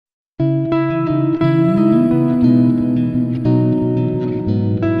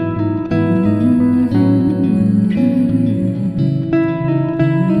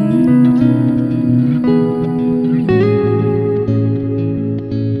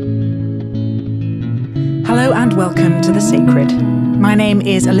Hello and welcome to The Sacred. My name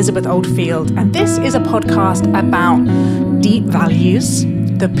is Elizabeth Oldfield, and this is a podcast about deep values,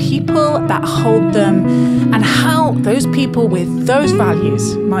 the people that hold them, and how those people with those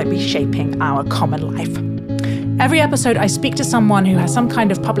values might be shaping our common life. Every episode, I speak to someone who has some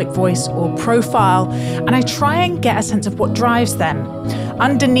kind of public voice or profile, and I try and get a sense of what drives them.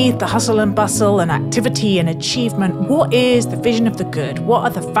 Underneath the hustle and bustle and activity and achievement, what is the vision of the good? What are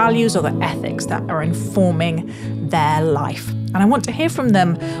the values or the ethics that are informing their life? And I want to hear from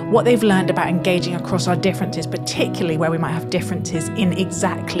them what they've learned about engaging across our differences, particularly where we might have differences in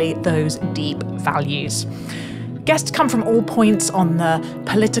exactly those deep values. Guests come from all points on the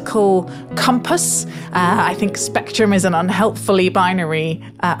political compass. I think spectrum is an unhelpfully binary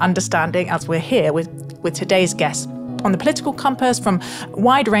understanding, as we're here with today's guests. On the political compass, from a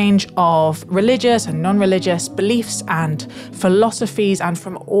wide range of religious and non-religious beliefs and philosophies, and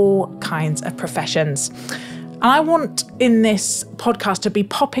from all kinds of professions. And I want in this podcast to be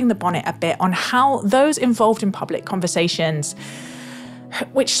popping the bonnet a bit on how those involved in public conversations,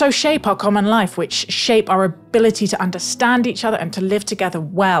 which so shape our common life, which shape our ability to understand each other and to live together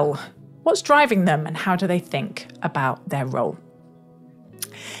well, what's driving them and how do they think about their role?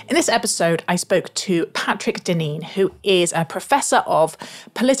 In this episode, I spoke to Patrick Deneen, who is a professor of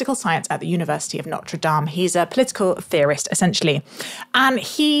political science at the University of Notre Dame. He's a political theorist, essentially. And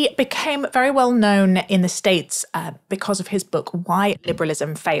he became very well known in the States because of his book, Why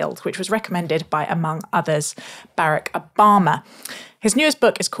Liberalism Failed, which was recommended by, among others, Barack Obama. His newest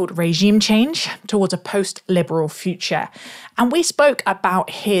book is called Regime Change, Towards a Postliberal Future. And we spoke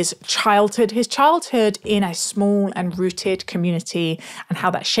about his childhood in a small and rooted community and how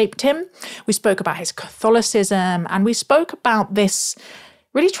that shaped him. We spoke about his Catholicism, and we spoke about this,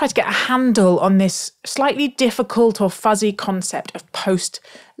 really try to get a handle on this slightly difficult or fuzzy concept of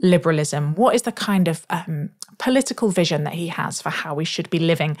post-liberalism. What is the kind of political vision that he has for how we should be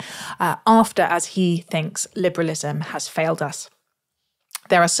living after, as he thinks, liberalism has failed us?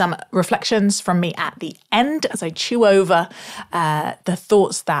 There are some reflections from me at the end as I chew over the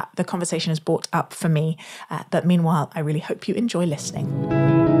thoughts that the conversation has brought up for me. But meanwhile, I really hope you enjoy listening.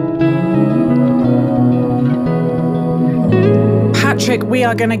 Patrick, we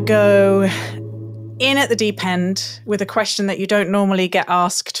are going to go in at the deep end with a question that you don't normally get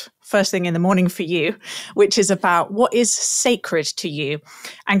asked first thing in the morning for you, which is about what is sacred to you.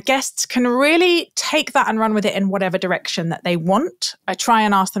 And guests can really take that and run with it in whatever direction that they want. I try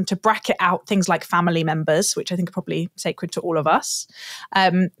and ask them to bracket out things like family members, which I think are probably sacred to all of us.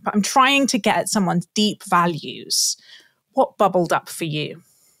 But I'm trying to get at someone's deep values. What bubbled up for you?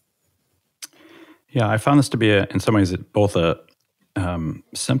 Yeah, I found this to be, in some ways, both a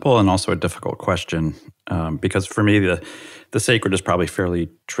simple and also a difficult question, because for me, the sacred is probably fairly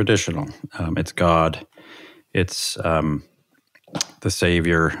traditional. It's God. It's the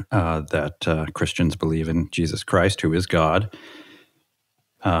Savior that Christians believe in, Jesus Christ, who is God,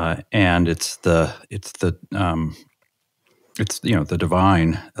 and it's the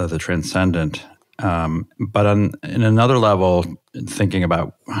divine, the transcendent. But in another level, thinking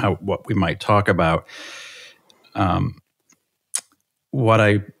about what we might talk about. What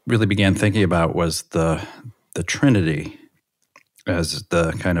I really began thinking about was the Trinity as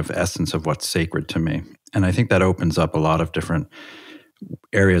the kind of essence of what's sacred to me. And I think that opens up a lot of different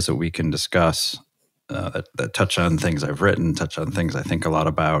areas that we can discuss that touch on things I've written, touch on things I think a lot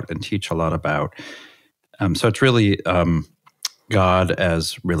about and teach a lot about. So it's really God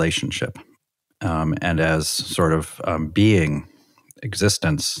as relationship and as sort of being,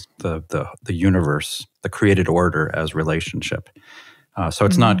 existence, the universe, the created order as relationship. So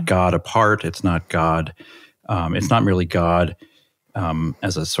it's not God apart. It's not God. It's not merely God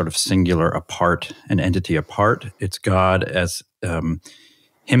as a sort of singular apart, an entity apart. It's God as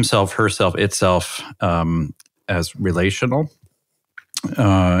himself, herself, itself as relational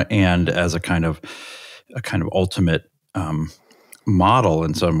and as a kind of ultimate model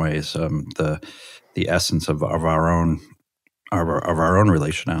in some ways. The essence of our own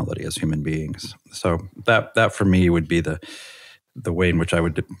relationality as human beings. So that for me would be the way in which I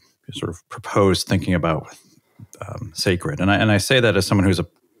would sort of propose thinking about sacred. And I say that as someone who's a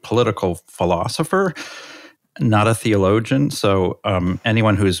political philosopher, not a theologian. So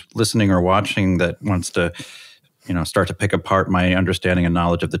anyone who's listening or watching that wants to, start to pick apart my understanding and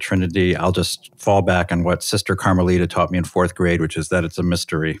knowledge of the Trinity, I'll just fall back on what Sister Carmelita taught me in 4th grade, which is that it's a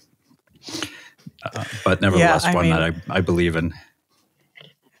mystery. But nevertheless, that I believe in.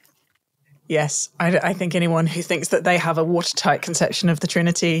 Yes, I think anyone who thinks that they have a watertight conception of the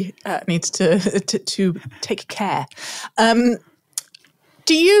Trinity needs to take care.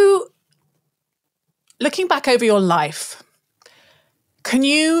 Do you looking back over your life, can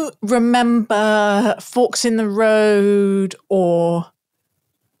you remember forks in the road or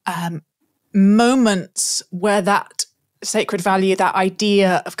moments where that sacred value, that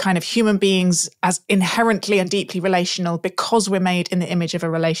idea of kind of human beings as inherently and deeply relational because we're made in the image of a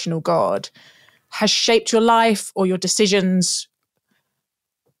relational God, has shaped your life or your decisions?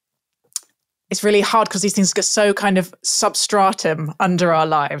 It's really hard because these things go so kind of substratum under our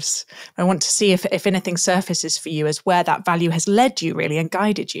lives. I want to see if anything surfaces for you as where that value has led you really and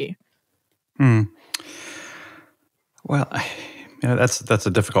guided you. Well, that's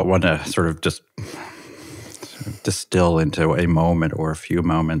a difficult one to sort of just distill into a moment or a few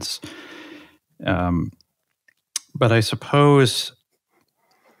moments. But I suppose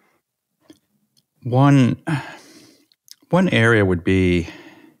one area would be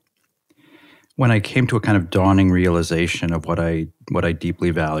when I came to a kind of dawning realization of what I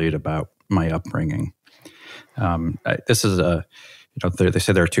deeply valued about my upbringing. This is they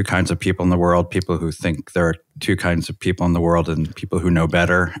say there are two kinds of people in the world: people who think there are two kinds of people in the world, and people who know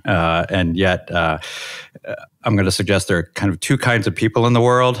better. And yet, I'm going to suggest there are kind of two kinds of people in the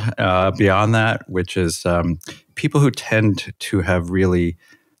world beyond that, which is people who tend to have really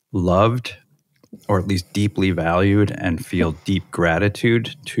loved, or at least deeply valued, and feel deep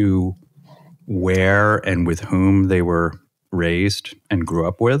gratitude to where and with whom they were raised and grew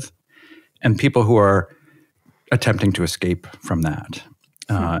up with, and people who are attempting to escape from that.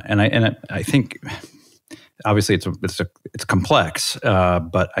 And I think obviously it's complex,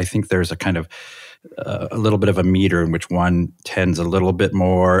 but I think there's a kind of a little bit of a meter in which one tends a little bit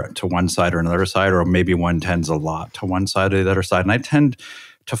more to one side or another side, or maybe one tends a lot to one side or the other side. And I tend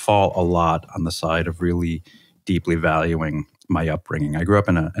to fall a lot on the side of really deeply valuing my upbringing. I grew up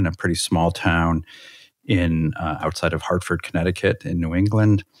in a pretty small town in outside of Hartford, Connecticut, in New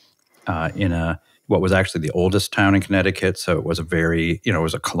England, in what was actually the oldest town in Connecticut. So it was it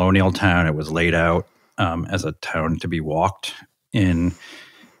was a colonial town. It was laid out as a town to be walked in.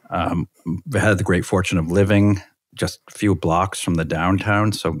 I had the great fortune of living just a few blocks from the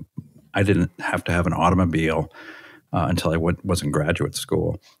downtown, so I didn't have to have an automobile until I was in graduate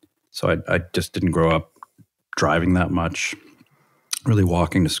school. So I just didn't grow up driving that much, really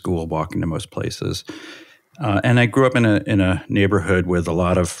walking to school, walking to most places. And I grew up in a neighborhood with a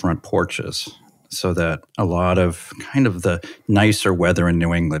lot of front porches, so that a lot of kind of the nicer weather in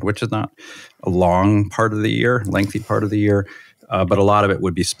New England, which is not a long part of the year, lengthy part of the year, but a lot of it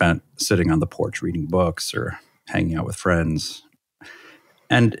would be spent sitting on the porch reading books or hanging out with friends.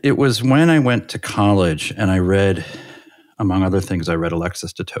 And it was when I went to college and I read, among other things, I read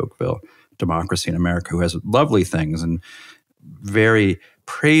Alexis de Tocqueville, Democracy in America, who has lovely things and very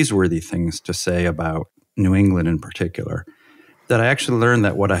praiseworthy things to say about New England in particular, that I actually learned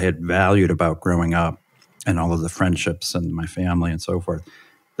that what I had valued about growing up and all of the friendships and my family and so forth,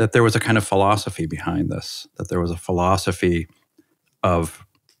 that there was a kind of philosophy behind this, that there was a philosophy of,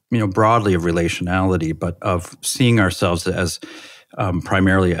 broadly of relationality, but of seeing ourselves as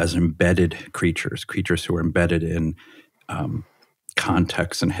primarily as embedded creatures who are embedded in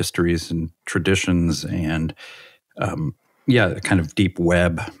contexts and histories and traditions and, a kind of deep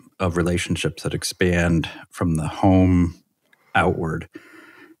web of relationships that expand from the home outward.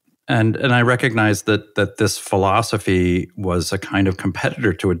 And I recognized that this philosophy was a kind of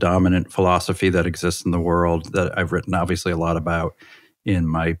competitor to a dominant philosophy that exists in the world that I've written obviously a lot about in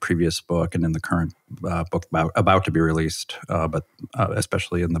my previous book and in the current book about to be released, but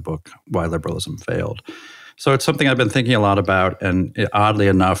especially in the book Why Liberalism Failed. So it's something I've been thinking a lot about, and oddly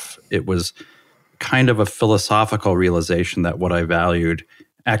enough, it was kind of a philosophical realization that what I valued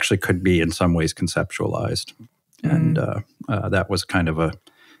actually could be in some ways conceptualized. And that was kind of an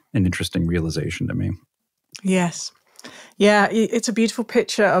interesting realization to me. Yes. Yeah, it's a beautiful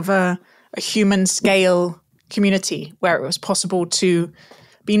picture of a human scale community where it was possible to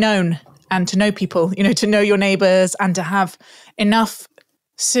be known and to know people, to know your neighbors and to have enough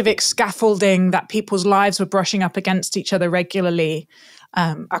civic scaffolding that people's lives were brushing up against each other regularly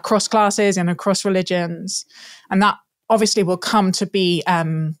across classes and across religions. And that obviously will come to be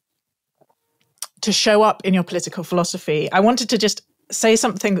to show up in your political philosophy. I wanted to just say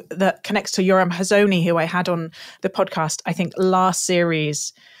something that connects to Yoram Hazony, who I had on the podcast, I think last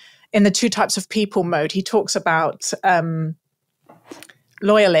series, in the Two Types of People mode. He talks about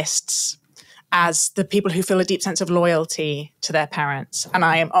loyalists as the people who feel a deep sense of loyalty to their parents. And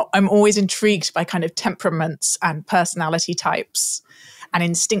I'm always intrigued by kind of temperaments and personality types. and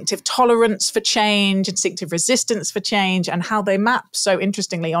instinctive tolerance for change, instinctive resistance for change, and how they map so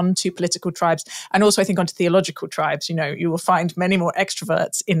interestingly onto political tribes and also I think onto theological tribes. You will find many more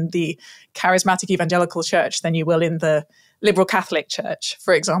extroverts in the charismatic evangelical church than you will in the liberal Catholic church,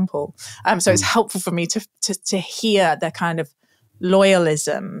 for example. So it's helpful for me to hear their kind of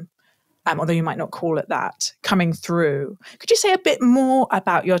loyalism, although you might not call it that, coming through. Could you say a bit more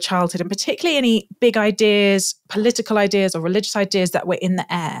about your childhood and particularly any big ideas, political ideas or religious ideas that were in the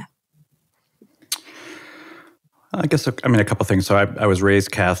air? I guess, a couple of things. So I was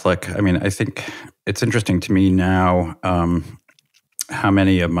raised Catholic. I think it's interesting to me now how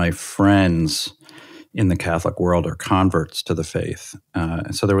many of my friends in the Catholic world are converts to the faith.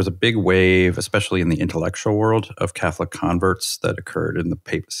 And so there was a big wave, especially in the intellectual world, of Catholic converts that occurred in the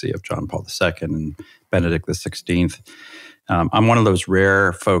papacy of John Paul II and Benedict XVI. I'm one of those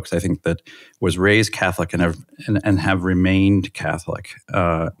rare folks, I think, that was raised Catholic and have remained Catholic,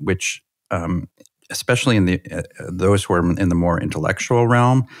 which, especially in those who are in the more intellectual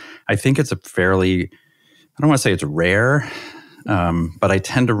realm, I think it's I don't want to say it's rare, but I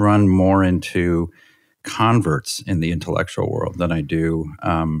tend to run more into converts in the intellectual world than I do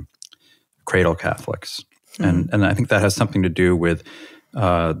cradle Catholics. Mm-hmm. And I think that has something to do with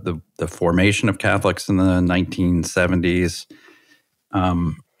the formation of Catholics in the 1970s,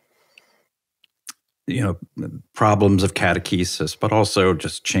 problems of catechesis, but also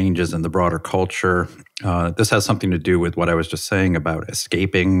just changes in the broader culture. This has something to do with what I was just saying about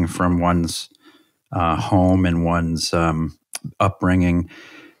escaping from one's home and one's upbringing.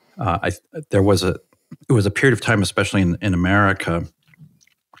 It was a period of time, especially in America,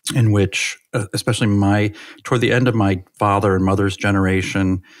 in which, especially toward the end of my father and mother's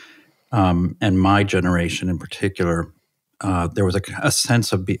generation, and my generation in particular, there was a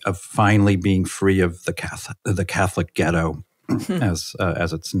sense of finally being free of the Catholic ghetto, as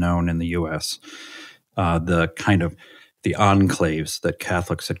it's known in the U.S. The kind of the enclaves that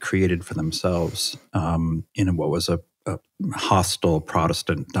Catholics had created for themselves in what was a hostile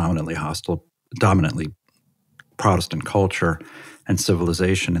Protestant, dominantly Protestant culture and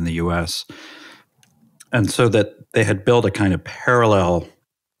civilization in the U.S. And so that they had built a kind of parallel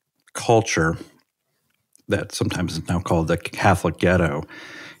culture that sometimes is now called the Catholic ghetto.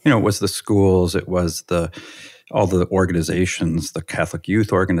 It was the schools, it was all the organizations, the Catholic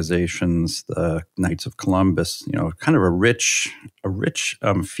youth organizations, the Knights of Columbus, kind of a rich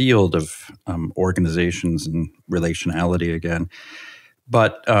field of organizations and relationality again.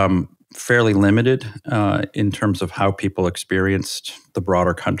 But fairly limited in terms of how people experienced the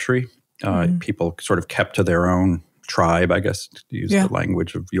broader country. People sort of kept to their own tribe, I guess, to use the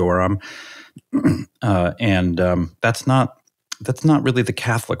language of Yoram. And that's not really the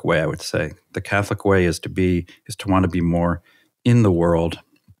Catholic way, I would say. The Catholic way is to want to be more in the world,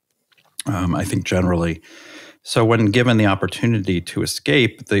 I think generally. So when given the opportunity to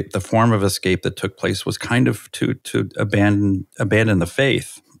escape, the form of escape that took place was kind of to abandon the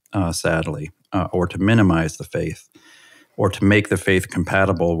faith, sadly, or to minimize the faith, or to make the faith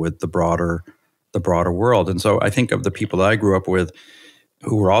compatible with the broader world. And so I think of the people that I grew up with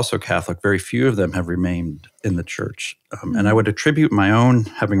who were also Catholic, very few of them have remained in the church. And I would attribute my own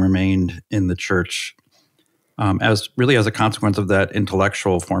having remained in the church as a consequence of that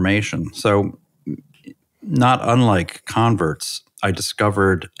intellectual formation. So not unlike converts, I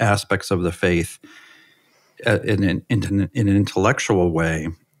discovered aspects of the faith in an intellectual way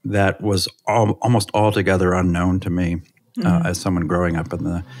that was almost altogether unknown to me as someone growing up in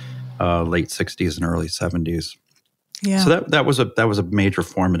the late 60s and early 70s. Yeah. So that was a major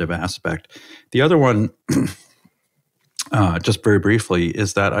formative aspect. The other one, just very briefly,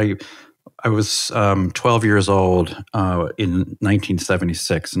 is that I was 12 years old in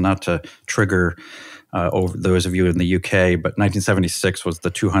 1976, and not to trigger over those of you in the UK, but 1976 was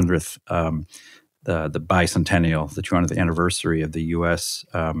the 200th, the bicentennial, the 200th anniversary of the U.S.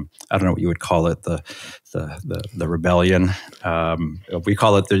 I don't know what you would call it, the rebellion. We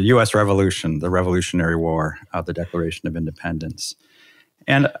call it the U.S. Revolution, the Revolutionary War, the Declaration of Independence.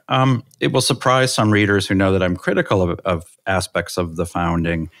 And it will surprise some readers who know that I'm critical of aspects of the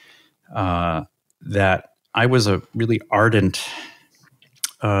founding, that I was a really ardent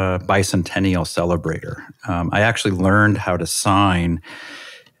bicentennial celebrator. I actually learned how to sign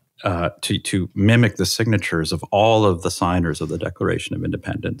to mimic the signatures of all of the signers of the Declaration of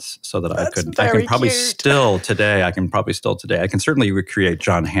Independence, so that I can probably still today, I can certainly recreate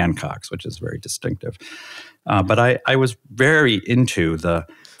John Hancock's, which is very distinctive. But I was very into the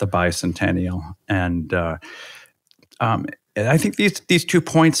bicentennial, and I think these 2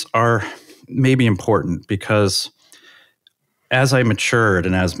 points are maybe important because as I matured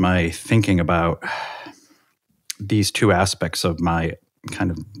and as my thinking about these two aspects of my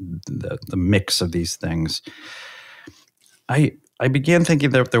kind of the mix of these things, I began thinking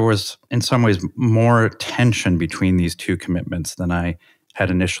that there was, in some ways, more tension between these two commitments than I had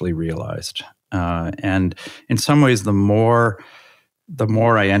initially realized. And in some ways, the more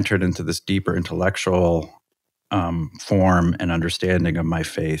I entered into this deeper intellectual form and understanding of my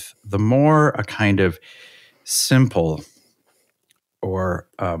faith, the more a kind of simple or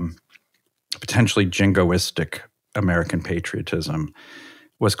potentially jingoistic American patriotism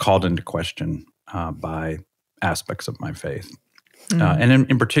was called into question by aspects of my faith. And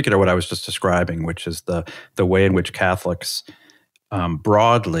in particular, what I was just describing, which is the way in which Catholics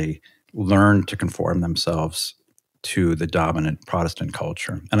broadly learn to conform themselves to the dominant Protestant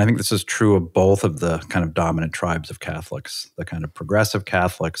culture. And I think this is true of both of the kind of dominant tribes of Catholics, the kind of progressive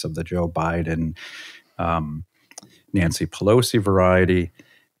Catholics of the Joe Biden, Nancy Pelosi variety,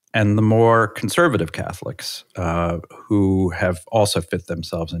 and the more conservative Catholics who have also fit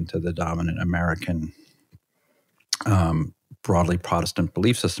themselves into the dominant American broadly Protestant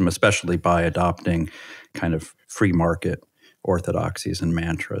belief system, especially by adopting kind of free market orthodoxies and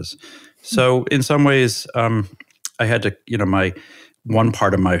mantras. So in some ways, I had to, one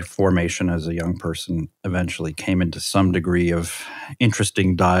part of my formation as a young person eventually came into some degree of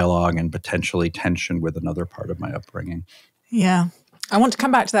interesting dialogue and potentially tension with another part of my upbringing. Yeah. I want to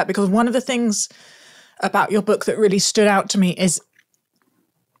come back to that because one of the things about your book that really stood out to me is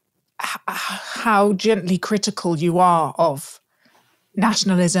how gently critical you are of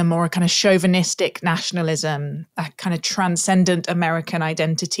nationalism, or a kind of chauvinistic nationalism, a kind of transcendent American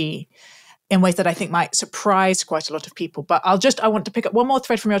identity, in ways that I think might surprise quite a lot of people. But I want to pick up one more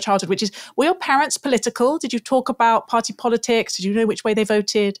thread from your childhood, which is, were your parents political? Did you talk about party politics? Did you know which way they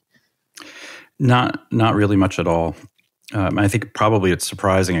voted? Not really much at all. I think probably it's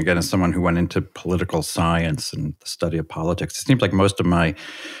surprising, again, as someone who went into political science and the study of politics. It seems like most of my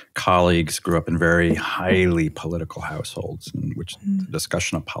colleagues grew up in very highly political households in which the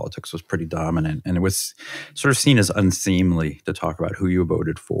discussion of politics was pretty dominant. And it was sort of seen as unseemly to talk about who you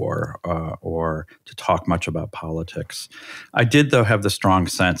voted for or to talk much about politics. I did, though, have the strong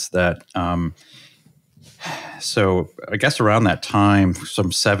sense that so I guess around that time,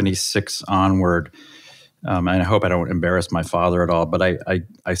 from 76 onward, and I hope I don't embarrass my father at all, but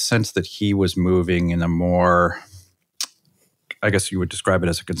I sensed that he was moving in a more, I guess you would describe it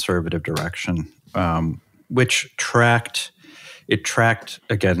as a conservative direction, which tracked,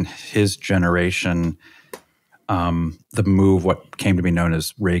 again, his generation, the move, what came to be known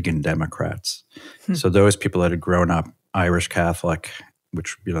as Reagan Democrats. So those people that had grown up Irish Catholic,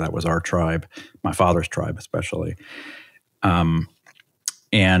 which, that was our tribe, my father's tribe especially,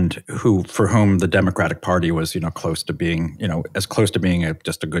 and for whom the Democratic Party was, close to being, as close to being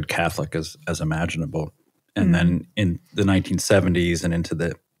just a good Catholic as imaginable. And then in the 1970s and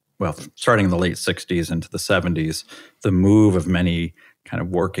starting in the late 60s into the 70s, the move of many kind of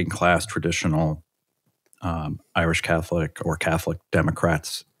working class traditional Irish Catholic or Catholic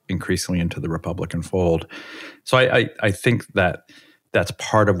Democrats increasingly into the Republican fold. So I think that that's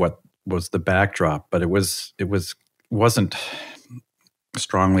part of what was the backdrop, but it wasn't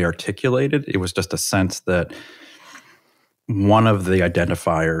strongly articulated. It was just a sense that one of the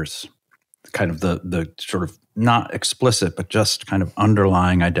identifiers, kind of the sort of not explicit, but just kind of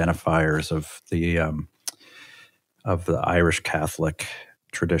underlying identifiers of the Irish Catholic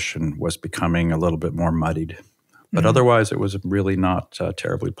tradition was becoming a little bit more muddied. But otherwise, it was really not a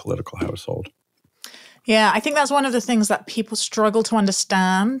terribly political household. Yeah, I think that's one of the things that people struggle to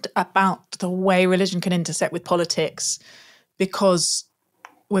understand about the way religion can intersect with politics, because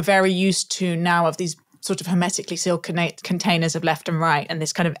we're very used to now of these sort of hermetically sealed containers of left and right, and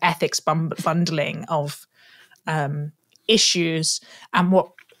this kind of ethics bundling of issues. And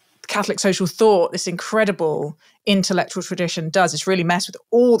what Catholic social thought, this incredible intellectual tradition, does is really mess with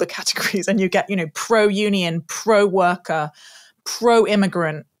all the categories. And you get, pro-union, pro-worker,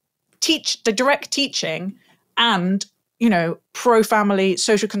 pro-immigrant, the direct teaching, and, pro-family,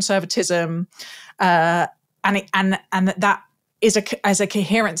 social conservatism, and that is as a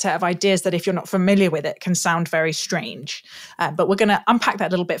coherent set of ideas that, if you're not familiar with it, can sound very strange. But we're going to unpack that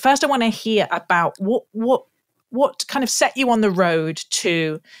a little bit. First, I want to hear about what kind of set you on the road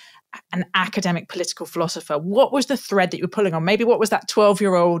to an academic political philosopher. What was the thread that you were pulling on? Maybe what was that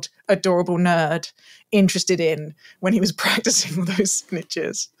 12-year-old adorable nerd interested in when he was practicing all those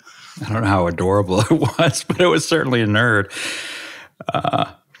snitches? I don't know how adorable it was, but it was certainly a nerd.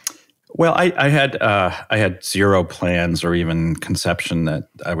 Well, I had zero plans or even conception that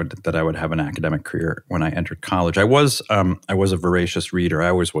I would have an academic career when I entered college. I was a voracious reader. I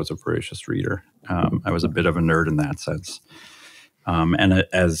always was a voracious reader. I was a bit of a nerd in that sense. And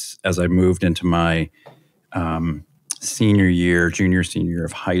as I moved into my junior, senior year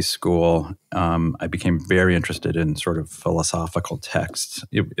of high school, I became very interested in sort of philosophical texts.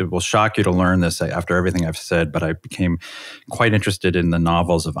 It will shock you to learn this after everything I've said, but I became quite interested in the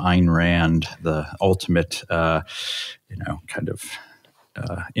novels of Ayn Rand, the ultimate, kind of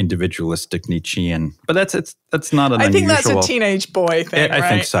individualistic Nietzschean. But that's not an unusual. I think that's a teenage boy thing. I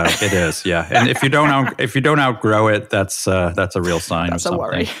think so. It is, yeah. And if you don't outgrow it, that's a real sign of something.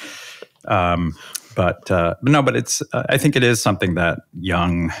 That's a worry. But it's. I think it is something that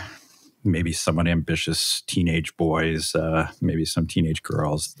young, maybe somewhat ambitious teenage boys, maybe some teenage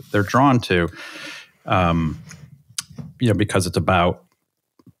girls, they're drawn to, because it's about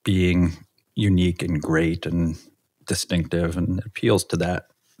being unique and great and distinctive, and it appeals to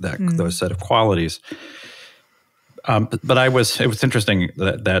those set of qualities. But it was interesting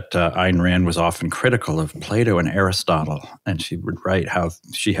that Ayn Rand was often critical of Plato and Aristotle, and she would write how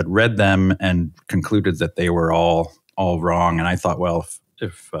she had read them and concluded that they were all wrong. And I thought, well,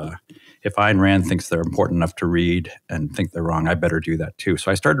 if Ayn Rand thinks they're important enough to read and think they're wrong, I better do that too. So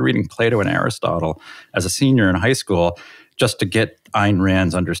I started reading Plato and Aristotle as a senior in high school just to get Ayn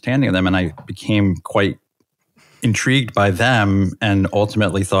Rand's understanding of them, and I became quite intrigued by them, and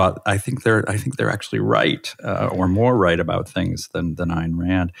ultimately thought, I think they're actually right, or more right about things than Ayn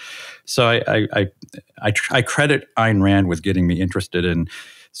Rand. So I credit Ayn Rand with getting me interested in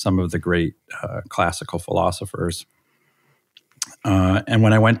some of the great classical philosophers. And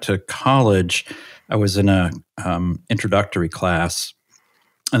when I went to college, I was in a introductory class,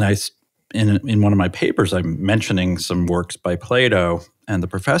 and in one of my papers, I'm mentioning some works by Plato. And the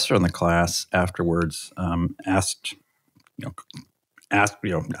professor in the class afterwards announced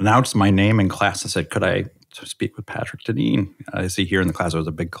my name in class and said, "Could I speak with Patrick Deneen? Is he here in the class?" It was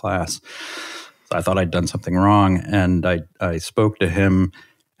a big class. So I thought I'd done something wrong, and I spoke to him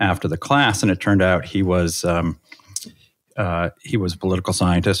after the class, and it turned out he was a political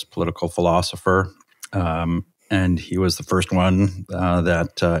scientist, political philosopher, and he was the first one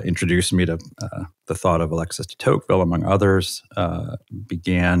that introduced me to the thought of Alexis de Tocqueville, among others,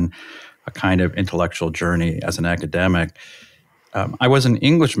 began a kind of intellectual journey as an academic. I was an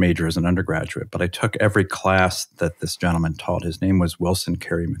English major as an undergraduate, but I took every class that this gentleman taught. His name was Wilson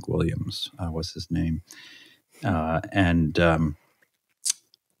Carey McWilliams, was his name. And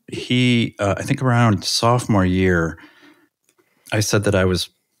he, I think around sophomore year, I said that I was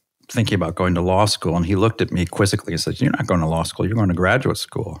thinking about going to law school, and he looked at me quizzically and said, "You're not going to law school, you're going to graduate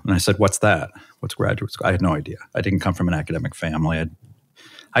school." And I said, "What's that? What's graduate school?" I had no idea. I didn't come from an academic family.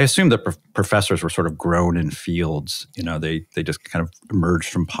 I assumed that professors were sort of grown in fields. They just kind of emerged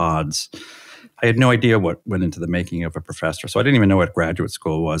from pods. I had no idea what went into the making of a professor, so I didn't even know what graduate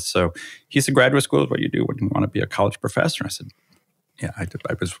school was. So he said, "Graduate school is what you do when you want to be a college professor." I said, "Yeah." I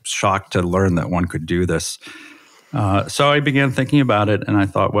was shocked to learn that one could do this. So I began thinking about it, and I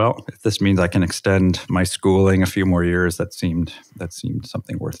thought, well, if this means I can extend my schooling a few more years, that seemed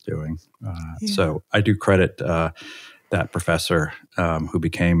something worth doing. So I do credit that professor, who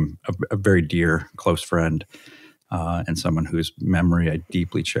became a very dear, close friend, and someone whose memory I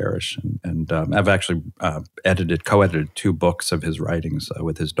deeply cherish. And I've actually co-edited 2 books of his writings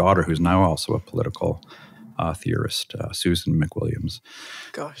with his daughter, who's now also a political theorist, Susan McWilliams.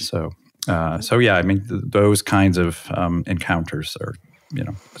 Gosh. So yeah, I mean, those kinds of encounters are,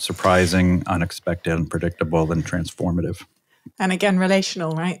 surprising, unexpected, unpredictable, and transformative. And again,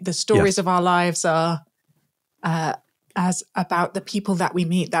 relational, right? The stories of our lives are as about the people that we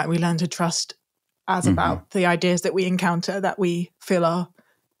meet, that we learn to trust, as about the ideas that we encounter, that we feel are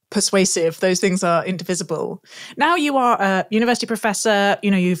persuasive. Those things are indivisible. Now you are a university professor.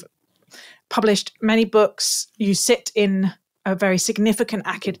 You've published many books. You sit in a very significant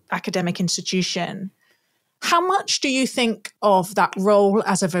academic institution. How much do you think of that role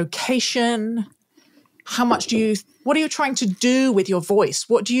as a vocation? What are you trying to do with your voice?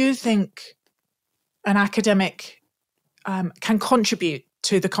 What do you think an academic can contribute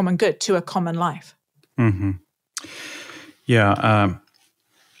to the common good, to a common life? Mm-hmm. Yeah.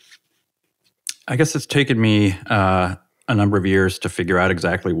 I guess it's taken me a number of years to figure out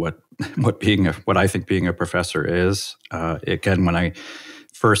exactly what I think being a professor is. Again, when I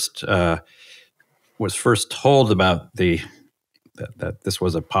was first told about that this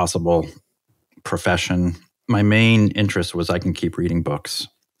was a possible profession, my main interest was I can keep reading books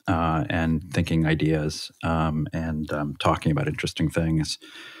and thinking ideas and talking about interesting things.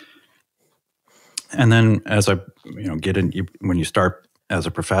 And then as I get in, when you start as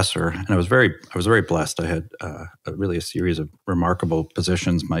a professor, and I was very blessed. I had really a series of remarkable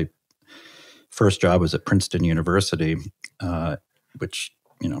positions. My first job was at Princeton University, which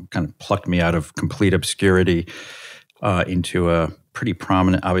kind of plucked me out of complete obscurity into a pretty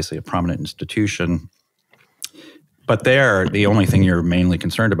prominent, obviously a prominent institution. But there, the only thing you're mainly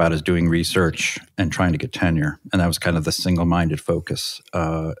concerned about is doing research and trying to get tenure. And that was kind of the single-minded focus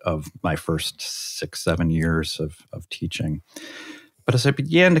of my first 6-7 years of teaching. But as I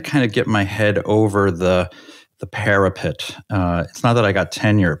began to kind of get my head over the parapet, it's not that I got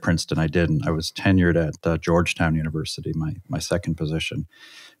tenure at Princeton. I didn't. I was tenured at Georgetown University, my second position.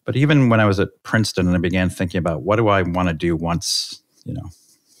 But even when I was at Princeton and I began thinking about what do I want to do once,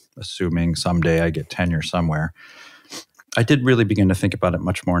 assuming someday I get tenure somewhere, I did really begin to think about it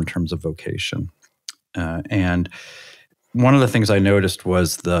much more in terms of vocation. And one of the things I noticed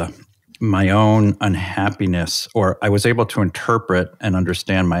was my own unhappiness, or I was able to interpret and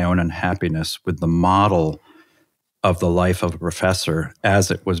understand my own unhappiness with the model of the life of a professor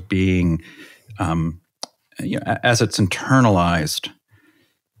as it was being, as it's internalized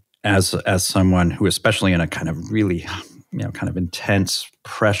as someone who, especially in a kind of really, kind of intense,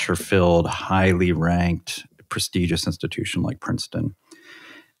 pressure-filled, highly ranked, prestigious institution like Princeton.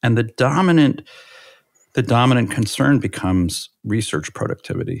 And the dominant concern becomes research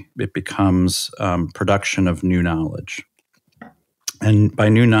productivity. It becomes production of new knowledge. And by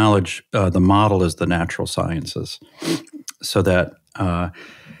new knowledge, the model is the natural sciences. So that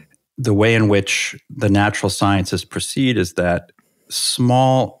the way in which the natural sciences proceed is that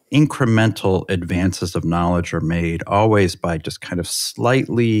small incremental advances of knowledge are made always by just kind of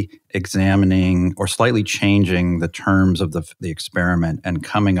slightly examining or slightly changing the terms of the experiment and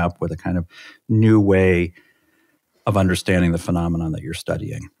coming up with a kind of new way of understanding the phenomenon that you're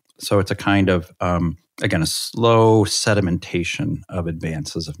studying. So it's a kind of, again, a slow sedimentation of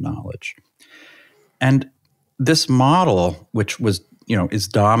advances of knowledge. And this model, which was is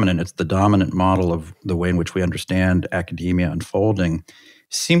dominant. It's the dominant model of the way in which we understand academia unfolding,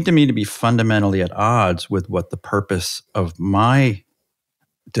 seemed to me to be fundamentally at odds with what the purpose of my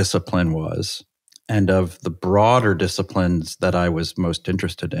discipline was and of the broader disciplines that I was most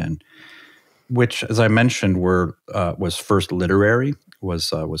interested in, which, as I mentioned, was first literary,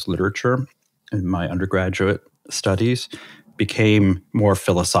 was literature in my undergraduate studies, became more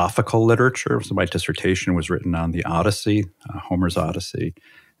philosophical literature. So my dissertation was written on the Odyssey, Homer's Odyssey,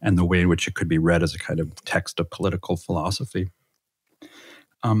 and the way in which it could be read as a kind of text of political philosophy.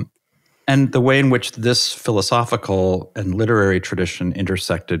 And the way in which this philosophical and literary tradition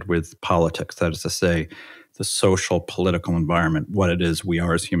intersected with politics, that is to say, the social, political environment, what it is we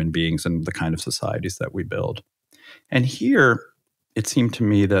are as human beings and the kind of societies that we build. And here, it seemed to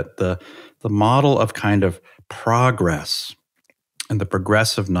me that the model of kind of progress and the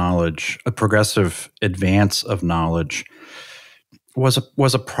progressive knowledge, a progressive advance of knowledge was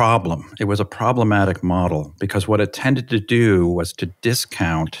a problem. It was a problematic model because what it tended to do was to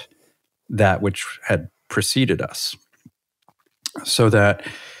discount that which had preceded us. So that,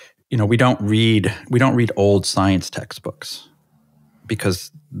 we don't read old science textbooks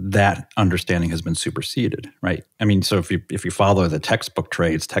because that understanding has been superseded, right? I mean, so if you follow the textbook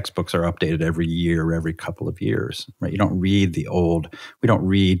trades, textbooks are updated every year, every couple of years, right? We don't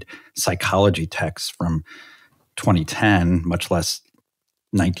read psychology texts from 2010, much less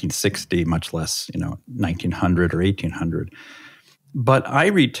 1960, much less, 1900 or 1800. But I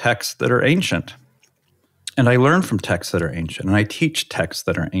read texts that are ancient, and I learn from texts that are ancient, and I teach texts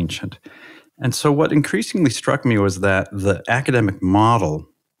that are ancient. And so what increasingly struck me was that the academic model,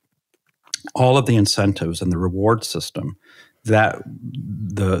 all of the incentives and the reward system, that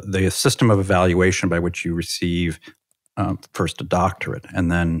the system of evaluation by which you receive first a doctorate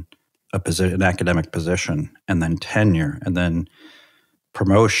and then an academic position and then tenure and then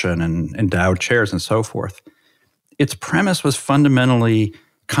promotion and endowed chairs and so forth, its premise was fundamentally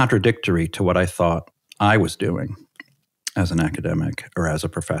contradictory to what I thought I was doing as an academic or as a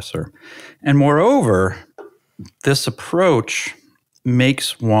professor. And moreover, this approach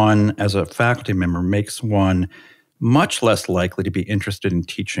makes one, as a faculty member, makes one much less likely to be interested in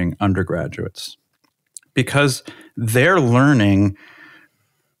teaching undergraduates because they're learning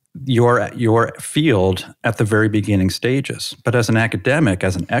your field at the very beginning stages. But as an academic,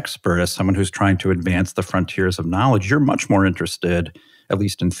 as an expert, as someone who's trying to advance the frontiers of knowledge, you're much more interested, at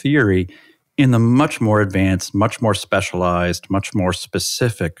least in theory, in the much more advanced, much more specialized, much more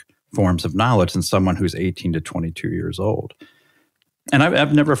specific forms of knowledge than someone who's 18 to 22 years old. And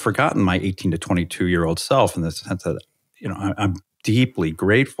I've never forgotten my 18 to 22-year-old self in the sense that, I'm deeply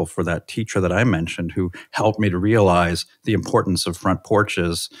grateful for that teacher that I mentioned who helped me to realize the importance of front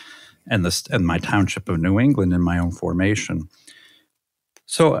porches and my township of New England in my own formation.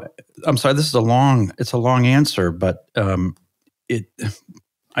 So I'm sorry, it's a long answer, but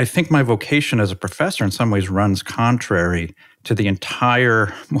I think my vocation as a professor in some ways runs contrary to the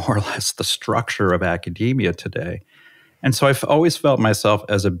entire, more or less, the structure of academia today. And so I've always felt myself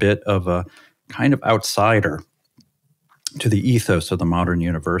as a bit of a kind of outsider to the ethos of the modern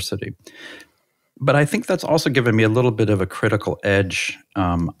university. But I think that's also given me a little bit of a critical edge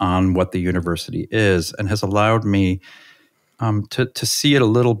on what the university is, and has allowed me to see it a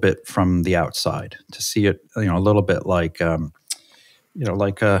little bit from the outside, to see it, a little bit like,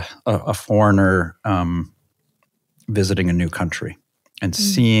 like a foreigner visiting a new country and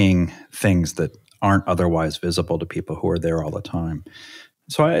seeing things that aren't otherwise visible to people who are there all the time.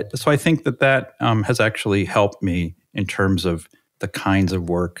 So I think that has actually helped me in terms of the kinds of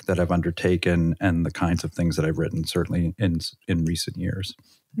work that I've undertaken and the kinds of things that I've written, certainly in recent years.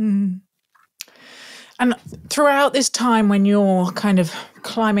 Mm. And throughout this time when you're kind of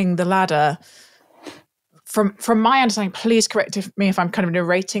climbing the ladder, from my understanding, please correct me if I'm kind of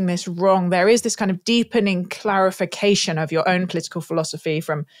narrating this wrong, there is this kind of deepening clarification of your own political philosophy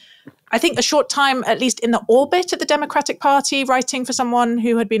from, I think, a short time, at least in the orbit of the Democratic Party, writing for someone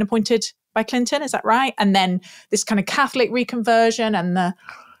who had been appointed by Clinton, is that right? And then this kind of Catholic reconversion and the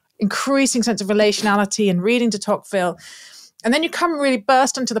increasing sense of relationality and reading de Tocqueville. And then you really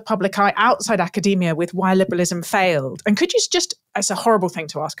burst into the public eye outside academia with Why Liberalism Failed. And could you just, it's a horrible thing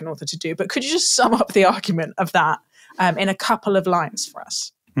to ask an author to do, but could you just sum up the argument of that in a couple of lines for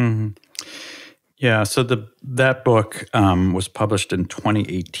us? Mm-hmm. Yeah, so that book was published in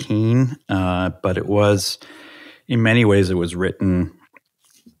 2018, but it was, in many ways, it was written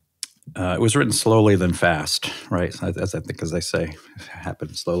slowly then fast, right? As I say, it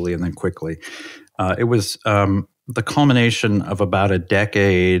happened slowly and then quickly. It was the culmination of about a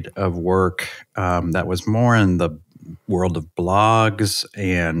decade of work that was more in the world of blogs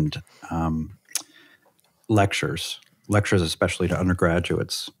and lectures especially to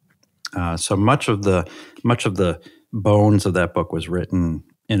undergraduates. So much of the bones of that book was written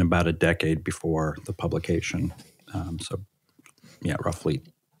in about a decade before the publication. Roughly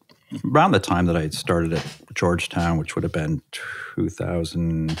around the time that I had started at Georgetown, which would have been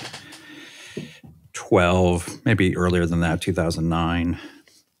 2012, maybe earlier than that, 2009,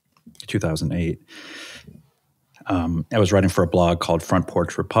 2008. I was writing for a blog called Front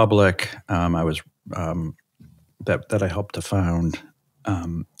Porch Republic. I was that I helped to found,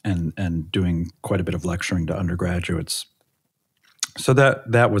 and doing quite a bit of lecturing to undergraduates. So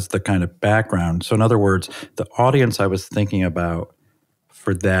that was the kind of background. So in other words, the audience I was thinking about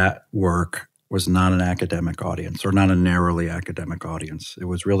for that work was not an academic audience, or not a narrowly academic audience. It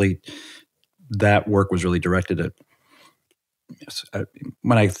was really, that work was really directed at,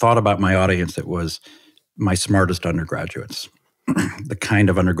 when I thought about my audience, it was my smartest undergraduates, the kind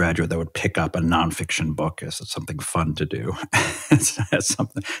of undergraduate that would pick up a nonfiction book as something fun to do. as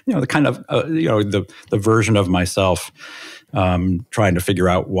something, the kind of, the version of myself trying to figure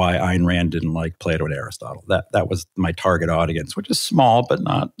out why Ayn Rand didn't like Plato and Aristotle. That was my target audience, which is small, but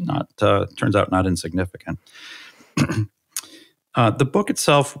not turns out not insignificant. The book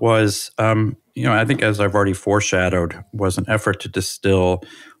itself was, I think, as I've already foreshadowed, was an effort to distill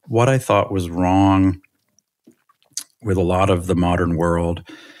what I thought was wrong with a lot of the modern world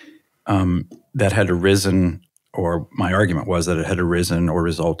that had arisen, or my argument was that it had arisen or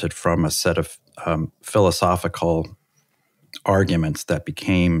resulted from a set of philosophical arguments that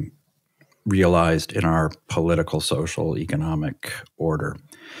became realized in our political, social, economic order.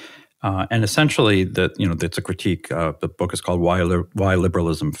 And essentially, it's a critique. The book is called Why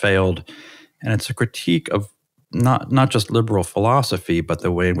Liberalism Failed, and it's a critique of not just liberal philosophy, but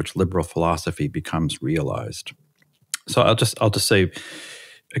the way in which liberal philosophy becomes realized. So I'll just say,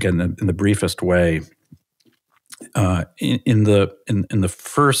 again, in the briefest way, in the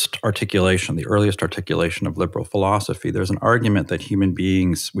first articulation, the earliest articulation of liberal philosophy, there's an argument that human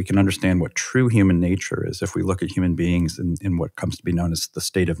beings, we can understand what true human nature is if we look at human beings in what comes to be known as the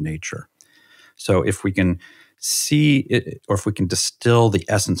state of nature. So if we can see it, or if we can distill the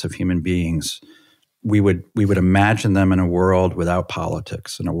essence of human beings, we would imagine them in a world without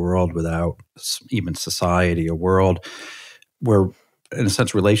politics, in a world without even society, a world where, in a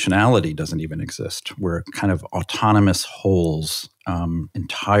sense, relationality doesn't even exist. We're kind of autonomous wholes,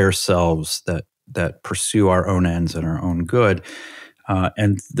 entire selves that pursue our own ends and our own good.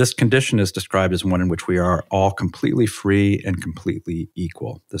 And this condition is described as one in which we are all completely free and completely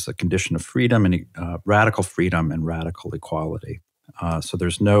equal. This is a condition of freedom, and radical freedom and radical equality. So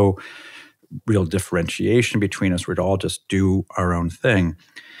there's no real differentiation between us. We'd all just do our own thing.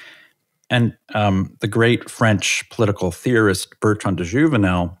 And the great French political theorist Bertrand de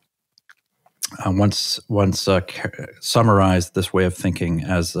Jouvenel once summarized this way of thinking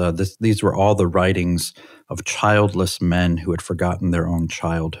as these were all the writings of childless men who had forgotten their own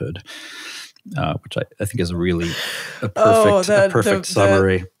childhood, which I think is a perfect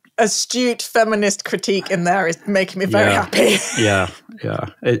summary. The astute feminist critique in there is making me very happy. Yeah.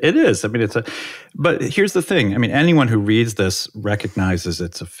 It is. I mean, but here's the thing. I mean, anyone who reads this recognizes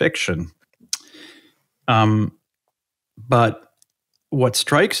it's a fiction. But what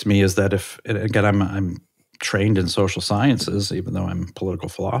strikes me is that I'm trained in social sciences, even though I'm a political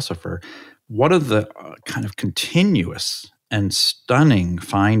philosopher, one of the kind of continuous and stunning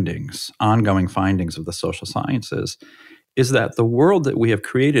findings, ongoing findings of the social sciences, is that the world that we have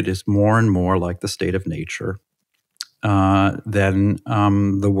created is more and more like the state of nature than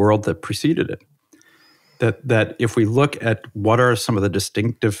the world that preceded it. That if we look at what are some of the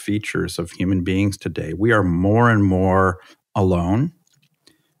distinctive features of human beings today, we are more and more alone.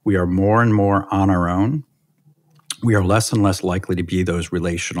 We are more and more on our own. We are less and less likely to be those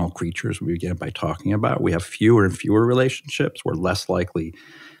relational creatures we began by talking about. We have fewer and fewer relationships. We're less likely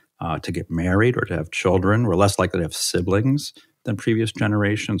to get married or to have children. We're less likely to have siblings than previous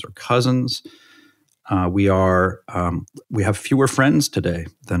generations or cousins. We have fewer friends today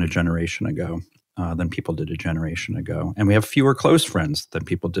than a generation ago, than people did a generation ago. And we have fewer close friends than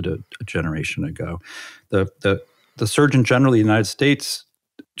people did a generation ago. The Surgeon General of the United States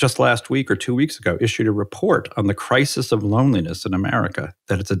just last week or 2 weeks ago issued a report on the crisis of loneliness in America,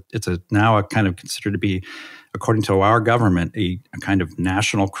 that it's now a kind of considered to be, according to our government, a kind of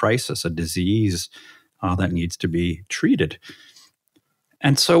national crisis, a disease that needs to be treated.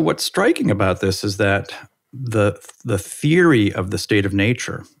 And so what's striking about this is that the theory of the state of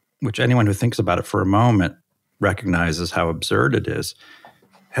nature, which anyone who thinks about it for a moment recognizes how absurd it is,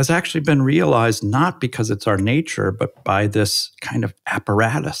 has actually been realized not because it's our nature, but by this kind of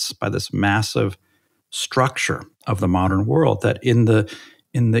apparatus, by this massive structure of the modern world, that in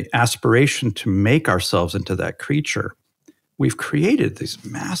the aspiration to make ourselves into that creature, we've created these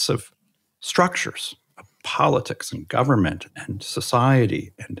massive structures of politics and government and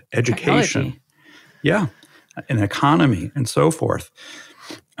society and education. Technology. Yeah, and economy and so forth.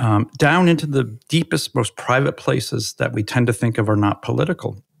 Down into the deepest, most private places that we tend to think of are not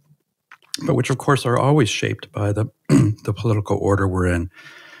political, but which, of course, are always shaped by the political order we're in.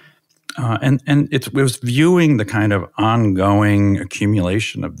 And it was viewing the kind of ongoing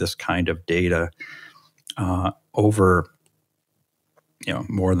accumulation of this kind of data over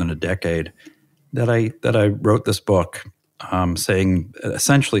more than a decade that I wrote this book,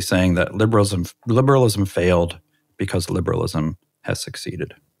 essentially saying that liberalism failed because liberalism has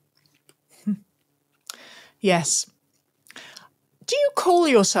succeeded. Yes. Do you call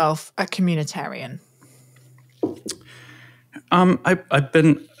yourself a communitarian?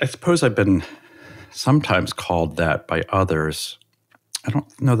 I suppose I've been sometimes called that by others. I don't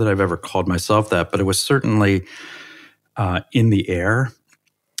know that I've ever called myself that, but it was certainly in the air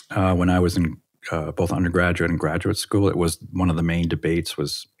when I was in both undergraduate and graduate school. It was one of the main debates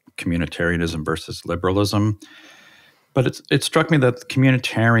was communitarianism versus liberalism. But it struck me that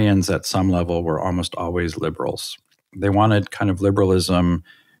communitarians at some level were almost always liberals. They wanted kind of liberalism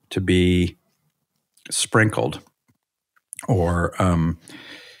to be sprinkled or,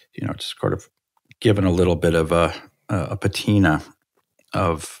 just sort of given a little bit of a patina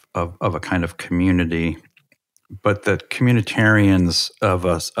of a kind of community. But that communitarians of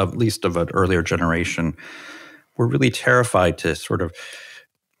us, at least of an earlier generation, were really terrified to sort of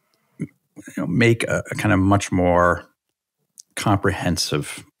make a kind of much more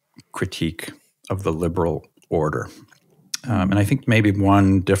comprehensive critique of the liberal order. And I think maybe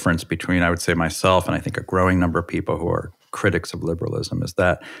one difference between, I would say, myself and I think a growing number of people who are critics of liberalism is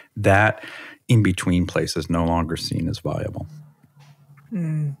that in-between place is no longer seen as viable.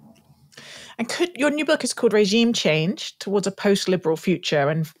 Mm. And your new book is called Regime Change Towards a Postliberal Future,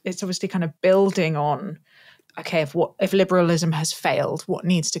 and it's obviously kind of building on, okay, if liberalism has failed, what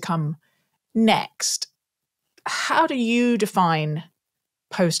needs to come next? How do you define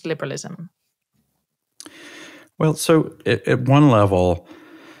post-liberalism? Well, so at one level,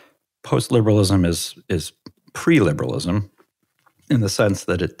 post-liberalism is pre-liberalism in the sense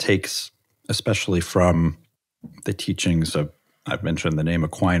that it takes, especially from the teachings of, I've mentioned the name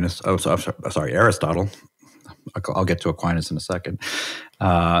Aquinas, Aristotle. I'll get to Aquinas in a second.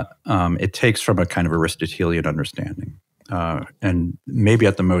 It takes from a kind of Aristotelian understanding And maybe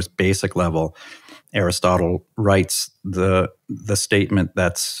at the most basic level, Aristotle writes the statement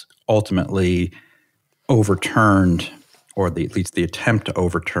that's ultimately overturned, or at least the attempt to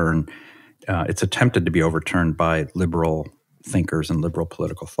overturn. It's attempted to be overturned by liberal thinkers and liberal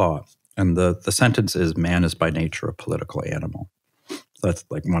political thought. And the sentence is, "Man is by nature a political animal." So that's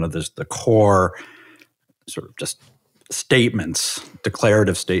like one of the core sort of just statements,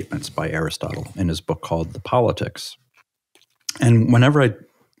 declarative statements by Aristotle in his book called The Politics. And whenever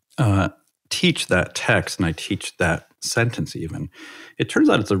I teach that text, and I teach that sentence even, it turns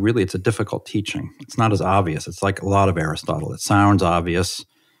out it's a difficult teaching. It's not as obvious. It's like a lot of Aristotle. It sounds obvious.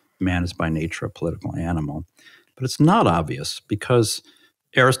 Man is by nature a political animal. But it's not obvious, because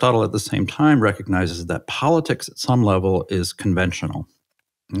Aristotle at the same time recognizes that politics at some level is conventional.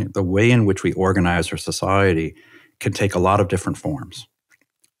 The way in which we organize our society can take a lot of different forms.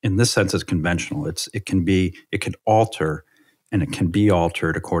 In this sense, it's conventional. It can alter, and it can be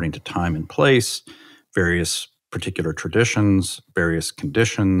altered according to time and place, various particular traditions, various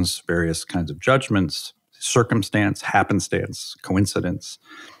conditions, various kinds of judgments, circumstance, happenstance, coincidence.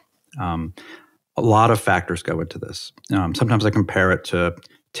 A lot of factors go into this. Sometimes I compare it to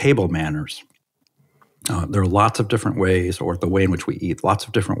table manners. There are lots of different ways, or the way in which we eat, lots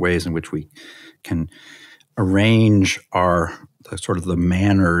of different ways in which we can arrange the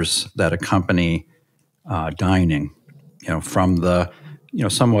manners that accompany dining. From the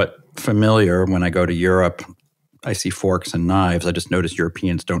somewhat familiar, when I go to Europe, I see forks and knives. I just notice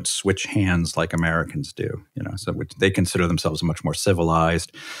Europeans don't switch hands like Americans do. So they consider themselves much more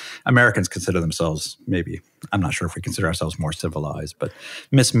civilized. Americans consider themselves, maybe, I'm not sure if we consider ourselves more civilized, but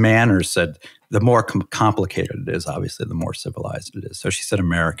Miss Manners said the more complicated it is, obviously, the more civilized it is. So she said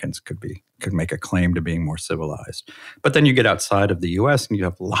Americans could make a claim to being more civilized. But then you get outside of the U.S. and you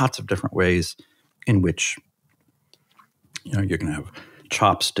have lots of different ways in which you're going to have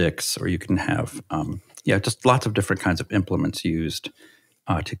chopsticks, or you can have just lots of different kinds of implements used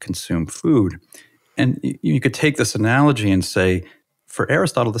to consume food. And you could take this analogy and say, for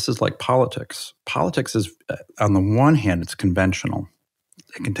Aristotle, this is like politics. Politics is, on the one hand, it's conventional.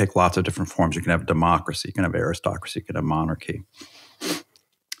 It can take lots of different forms. You can have democracy, you can have aristocracy, you can have monarchy.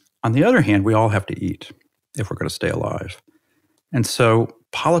 On the other hand, we all have to eat if we're going to stay alive. And so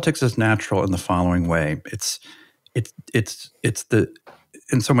politics is natural in the following way. It's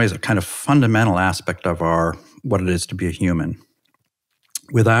in some ways a kind of fundamental aspect of what it is to be a human.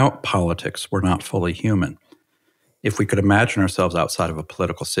 Without politics, we're not fully human. If we could imagine ourselves outside of a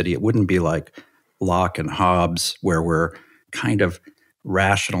political city, it wouldn't be like Locke and Hobbes, where we're kind of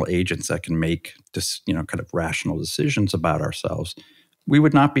rational agents that can make kind of rational decisions about ourselves. We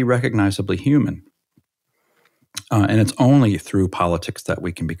would not be recognizably human. And it's only through politics that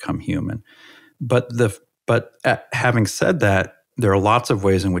we can become human. But having said that, there are lots of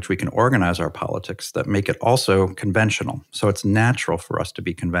ways in which we can organize our politics that make it also conventional. So it's natural for us to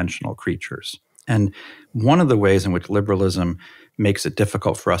be conventional creatures. And one of the ways in which liberalism makes it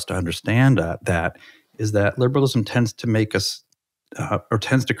difficult for us to understand that is that liberalism tends to make us, or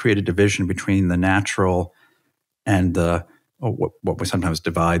tends to create a division between the natural and what we sometimes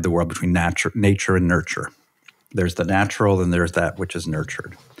divide the world between nature and nurture. There's the natural and there's that which is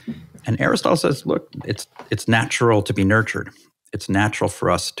nurtured. And Aristotle says, look, it's natural to be nurtured. It's natural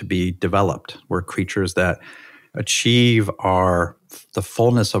for us to be developed. We're creatures that achieve the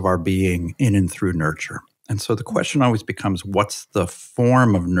fullness of our being in and through nurture. And so the question always becomes, what's the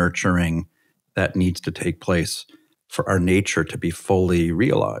form of nurturing that needs to take place for our nature to be fully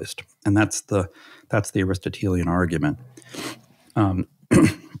realized? And that's the Aristotelian argument.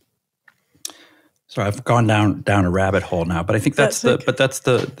 So I've gone down a rabbit hole now, but I think that's the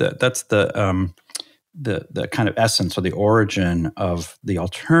kind of essence or the origin of the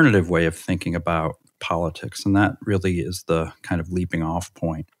alternative way of thinking about politics, and that really is the kind of leaping off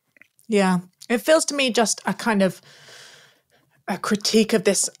point. Yeah, it feels to me just a kind of a critique of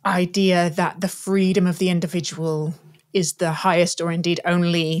this idea that the freedom of the individual is the highest or indeed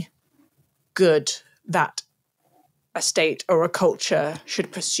only good that a state or a culture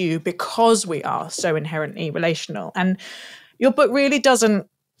should pursue because we are so inherently relational. And your book really doesn't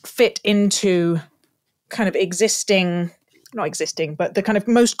fit into kind of not existing, but the kind of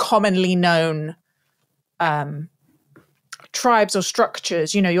most commonly known tribes or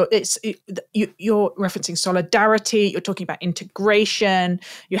structures. You're referencing solidarity, you're talking about integration,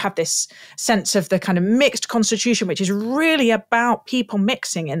 you have this sense of the kind of mixed constitution, which is really about people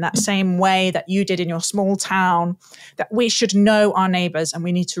mixing in that same way that you did in your small town, that we should know our neighbors and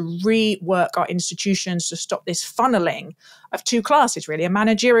we need to rework our institutions to stop this funneling of two classes, really, a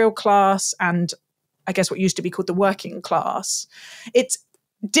managerial class and I guess, what used to be called the working class. It's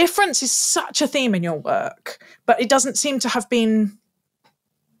difference is such a theme in your work, but it doesn't seem to have been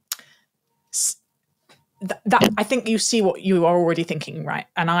that I think you see what you are already thinking, right?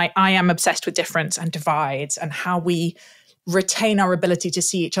 And I am obsessed with difference and divides and how we retain our ability to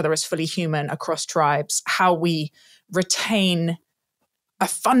see each other as fully human across tribes, how we retain a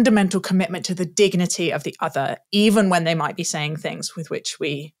fundamental commitment to the dignity of the other, even when they might be saying things with which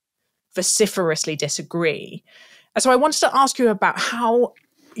we vociferously disagree. And so I wanted to ask you about how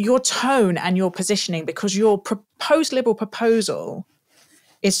your tone and your positioning, because your proposed liberal proposal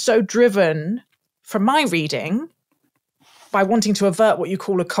is so driven, from my reading, by wanting to avert what you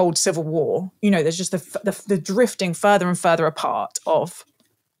call a cold civil war. You know, there's just the drifting further and further apart of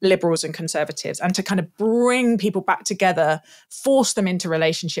liberals and conservatives, and to kind of bring people back together, force them into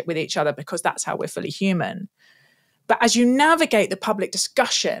relationship with each other, because that's how we're fully human. But as you navigate the public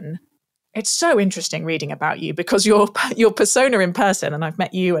discussion, it's so interesting reading about you, because your persona in person, and I've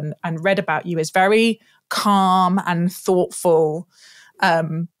met you and read about you, is very calm and thoughtful.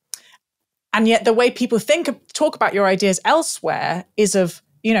 And yet the way people talk about your ideas elsewhere is of,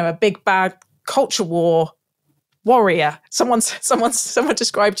 you know, a big bad culture war warrior. Someone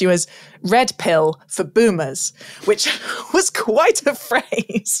described you as red pill for boomers, which was quite a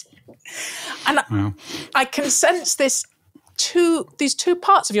phrase. And wow. I can sense these two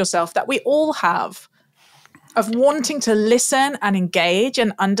parts of yourself that we all have, of wanting to listen and engage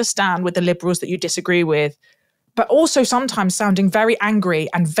and understand with the liberals that you disagree with, but also sometimes sounding very angry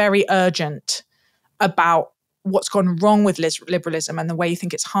and very urgent about what's gone wrong with liberalism and the way you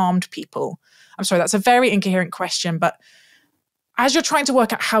think it's harmed people. I'm sorry, that's a very incoherent question, but as you're trying to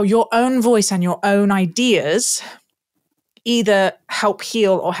work out how your own voice and your own ideas either help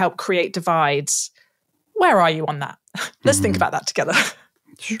heal or help create divides, where are you on that? Let's think about that together.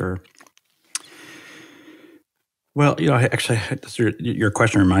 Sure. Well, you know, actually, your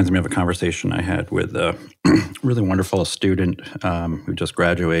question reminds me of a conversation I had with a really wonderful student who just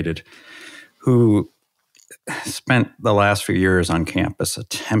graduated, who spent the last few years on campus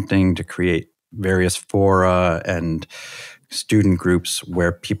attempting to create various fora and student groups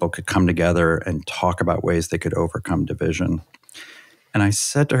where people could come together and talk about ways they could overcome division. And I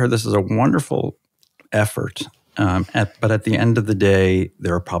said to her, this is a wonderful effort, but at the end of the day,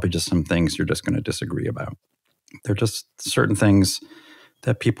 there are probably just some things you're just going to disagree about. They're just certain things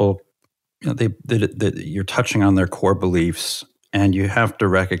that people, you know, you're touching on their core beliefs, and you have to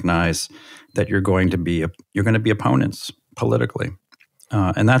recognize that you're going to be opponents politically,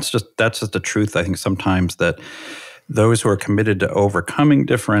 and that's just the truth. I think sometimes that those who are committed to overcoming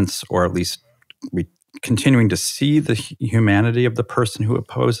difference, or at least continuing to see the humanity of the person who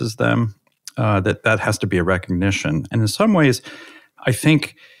opposes them, that has to be a recognition. And in some ways, I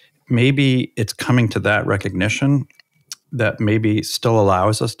think maybe it's coming to that recognition that maybe still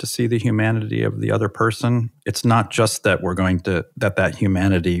allows us to see the humanity of the other person. It's not just that that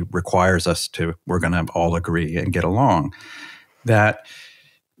humanity requires we're going to all agree and get along. That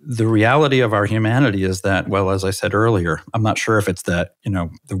the reality of our humanity is that, well, as I said earlier, I'm not sure if it's that, you know,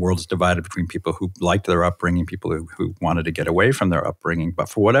 the world is divided between people who liked their upbringing, people who wanted to get away from their upbringing, but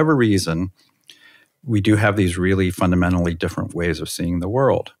for whatever reason, we do have these really fundamentally different ways of seeing the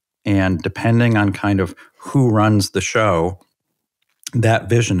world. And depending on kind of who runs the show, that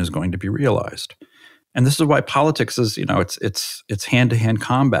vision is going to be realized. And this is why politics is, you know, it's hand-to-hand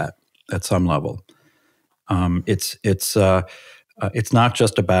combat at some level. It's not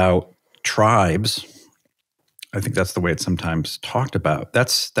just about tribes. I think that's the way it's sometimes talked about.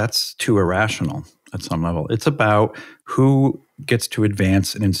 That's too irrational at some level. It's about who gets to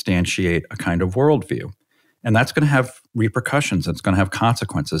advance and instantiate a kind of worldview. And that's going to have repercussions. It's going to have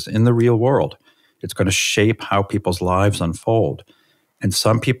consequences in the real world. It's going to shape how people's lives unfold. And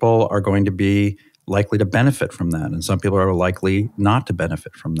some people are going to be likely to benefit from that, and some people are likely not to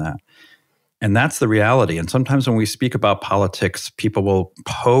benefit from that. And that's the reality. And sometimes when we speak about politics, people will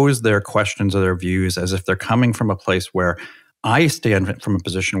pose their questions or their views as if they're coming from a place where I stand from a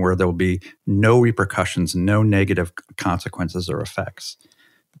position where there will be no repercussions, no negative consequences or effects.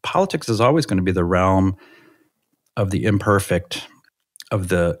 Politics is always going to be the realm of the imperfect, of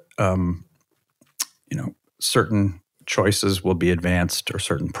the, certain choices will be advanced or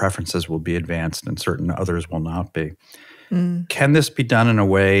certain preferences will be advanced and certain others will not be. Mm. Can this be done in a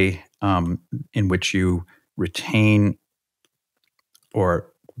way in which you retain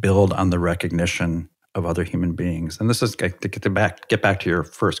or build on the recognition of other human beings? And this is, to get back to your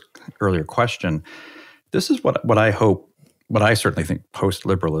first earlier question, this is what I hope, what I certainly think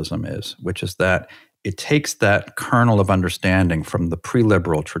post-liberalism is, which is that it takes that kernel of understanding from the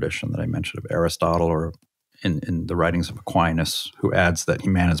pre-liberal tradition that I mentioned of Aristotle, or in the writings of Aquinas, who adds that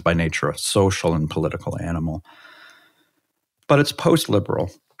man is by nature a social and political animal. But it's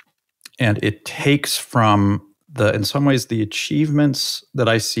post-liberal, and it takes from in some ways, the achievements that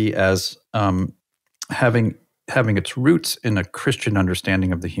I see as having its roots in a Christian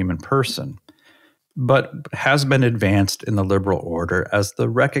understanding of the human person, but has been advanced in the liberal order as the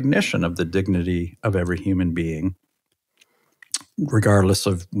recognition of the dignity of every human being, regardless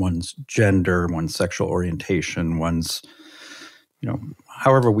of one's gender, one's sexual orientation, one's,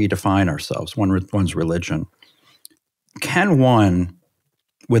 however we define ourselves, one's religion. Can one,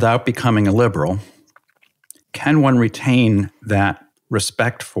 without becoming a liberal, can one retain that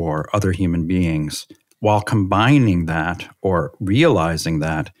respect for other human beings while combining that or realizing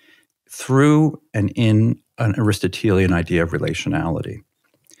that through and in an Aristotelian idea of relationality?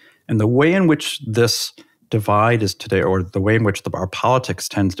 And the way in which this divide is today, or the way in which our politics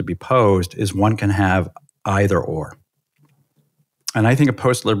tends to be posed, is one can have either or. And I think a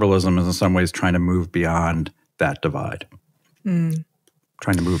post-liberalism is in some ways trying to move beyond that divide. Trying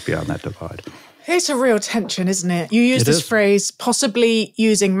to move beyond that divide. It's a real tension, isn't it? You use this phrase, possibly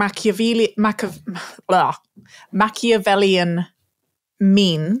using Machiavellian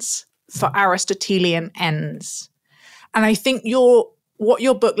means for Aristotelian ends. And I think what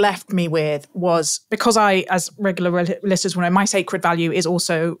your book left me with was, because I, as regular listeners will know, my sacred value is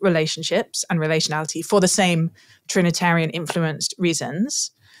also relationships and relationality for the same Trinitarian influenced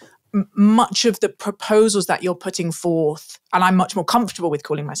reasons. Much of the proposals that you're putting forth, and I'm much more comfortable with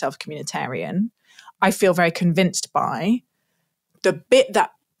calling myself a communitarian, I feel very convinced by. The bit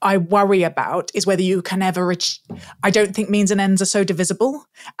that I worry about is whether you can ever reach. I don't think means and ends are so divisible.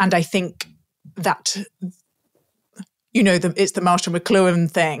 And I think that, it's the Marshall McLuhan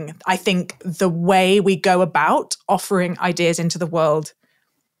thing. I think the way we go about offering ideas into the world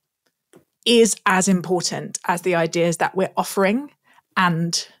is as important as the ideas that we're offering.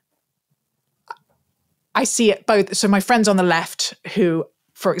 And I see it both. So my friends on the left who,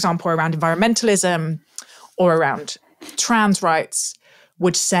 for example, around environmentalism or around trans rights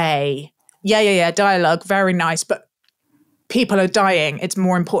would say, yeah, dialogue, very nice, but people are dying. It's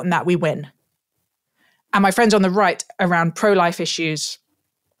more important that we win. And my friends on the right around pro-life issues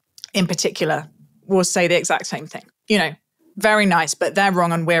in particular will say the exact same thing. Very nice, but they're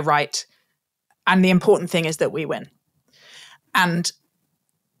wrong and we're right. And the important thing is that we win. And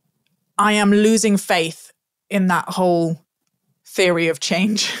I am losing faith in that whole theory of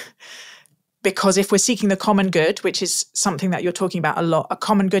change, because if we're seeking the common good, which is something that you're talking about a lot, a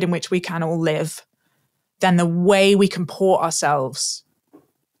common good in which we can all live, then the way we comport ourselves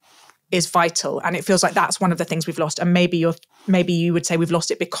is vital. And it feels like that's one of the things we've lost. And maybe you would say we've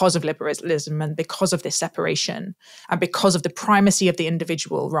lost it because of liberalism and because of this separation and because of the primacy of the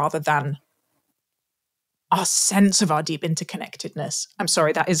individual rather than our sense of our deep interconnectedness. I'm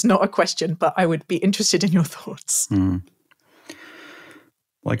sorry, that is not a question, but I would be interested in your thoughts. Well,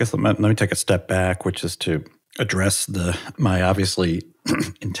 I guess let me take a step back, which is to address my obviously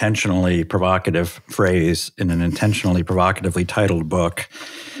intentionally provocative phrase in an intentionally provocatively titled book.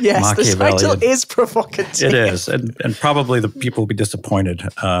 Yes, the title is provocative. It is, and probably the people will be disappointed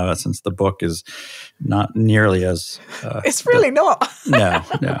since the book is not nearly as... it's really not. No.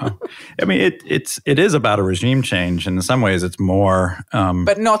 I mean, it is about a regime change, and in some ways it's more...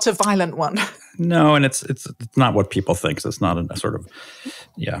 but not a violent one. No, and it's not what people think. It's not a sort of,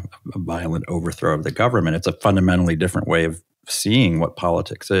 a violent overthrow of the government. It's a fundamentally different way of seeing what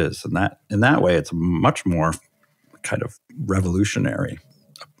politics is. And that in that way, it's a much more kind of revolutionary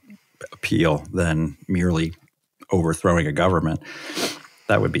appeal than merely overthrowing a government.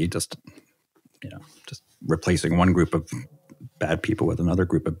 That would be just replacing one group of bad people with another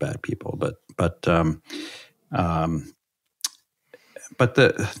group of bad people. But the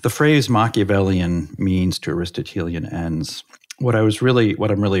phrase Machiavellian means to Aristotelian ends. What I'm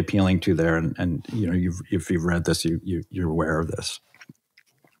really appealing to there, and if you've read this, you're aware of this.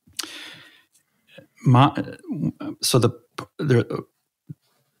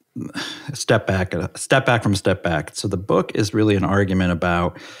 Step back from step back. So the book is really an argument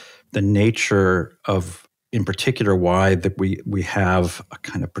about the nature of, in particular, why that we have a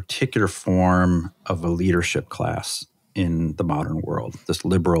kind of particular form of a leadership class in the modern world, this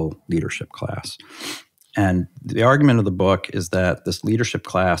liberal leadership class. And the argument of the book is that this leadership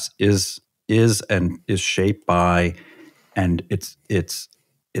class is shaped by, and its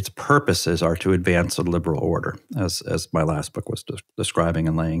purposes are to advance a liberal order, as my last book was describing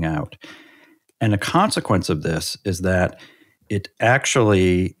and laying out. And a consequence of this is that it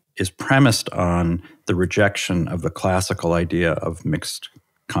actually is premised on the rejection of the classical idea of mixed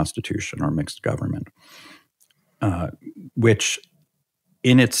constitution or mixed government, which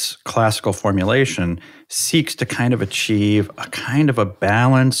in its classical formulation seeks to kind of achieve a kind of a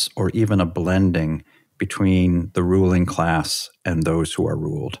balance or even a blending between the ruling class and those who are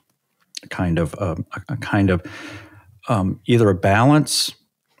ruled. Either a balance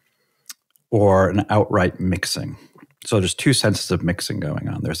or an outright mixing. So there's two senses of mixing going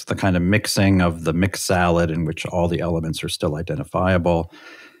on. There's the kind of mixing of the mixed salad in which all the elements are still identifiable.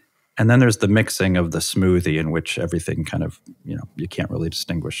 And then there's the mixing of the smoothie in which everything kind of, you can't really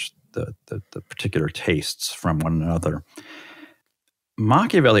distinguish the particular tastes from one another.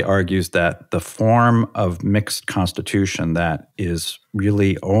 Machiavelli argues that the form of mixed constitution that is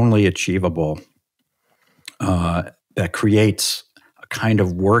really only achievable, that creates a kind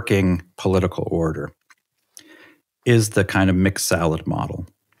of working political order, is the kind of mixed salad model.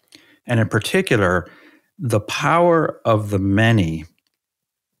 And in particular, the power of the many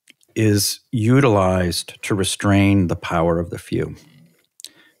is utilized to restrain the power of the few.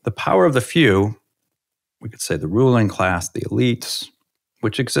 The power of the few, we could say the ruling class, the elites,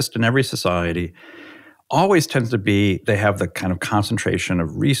 which exist in every society, always tends to be, they have the kind of concentration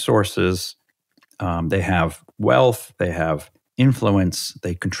of resources, they have wealth, they have influence,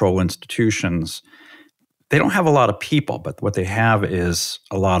 they control institutions. They don't have a lot of people, but what they have is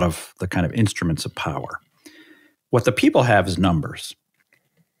a lot of the kind of instruments of power. What the people have is numbers.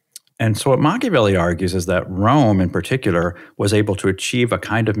 And so what Machiavelli argues is that Rome in particular was able to achieve a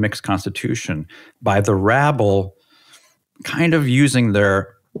kind of mixed constitution by the rabble kind of using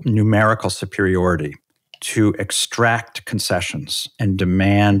their numerical superiority to extract concessions and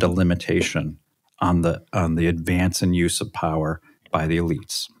demand a limitation on the advance and use of power by the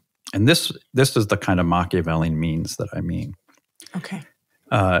elites. And this is the kind of Machiavellian means that I mean. Okay.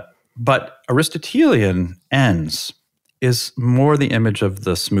 But Aristotelian ends is more the image of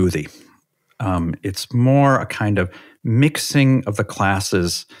the smoothie. It's more a kind of mixing of the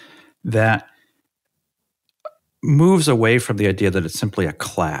classes that moves away from the idea that it's simply a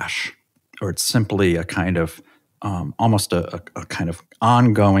clash, or it's simply a kind of almost a kind of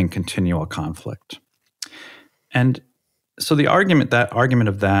ongoing continual conflict. And so the argument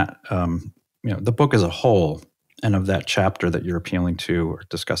of that, the book as a whole, and of that chapter that you're appealing to or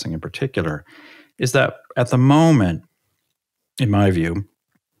discussing in particular, is that at the moment, in my view,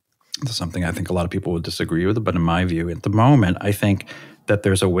 this is something I think a lot of people would disagree with, but in my view, at the moment, I think that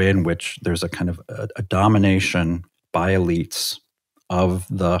there's a way in which there's a kind of a domination by elites of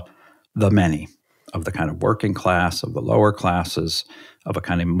the many, of the kind of working class, of the lower classes, of a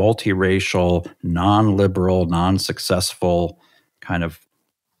kind of multiracial, non-liberal, non-successful kind of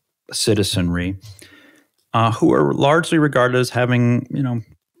citizenry, who are largely regarded as having,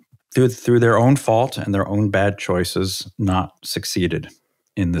 through their own fault and their own bad choices, not succeeded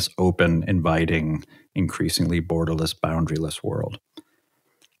in this open, inviting, increasingly borderless, boundaryless world.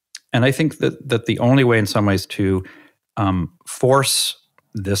 And I think that the only way in some ways to force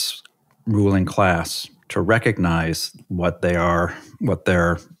this ruling class to recognize what their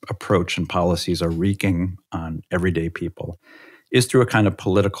approach and policies are wreaking on everyday people is through a kind of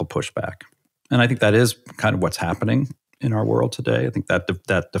political pushback. And I think that is kind of what's happening in our world today. I think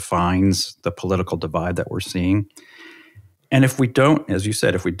that defines the political divide that we're seeing. And if we don't, as you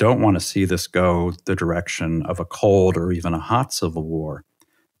said, if we don't want to see this go the direction of a cold or even a hot civil war,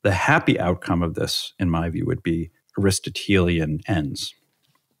 the happy outcome of this, in my view, would be Aristotelian ends.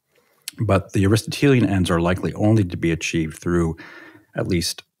 But the Aristotelian ends are likely only to be achieved through, at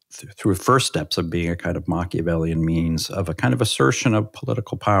least through first steps of being a kind of Machiavellian means of a kind of assertion of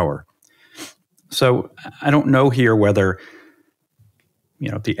political power. So I don't know here whether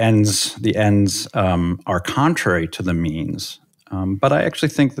the ends are contrary to the means, but I actually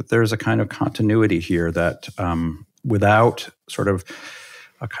think that there's a kind of continuity here that without sort of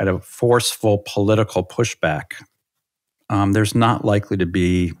a kind of forceful political pushback, there's not likely to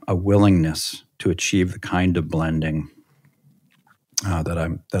be a willingness to achieve the kind of blending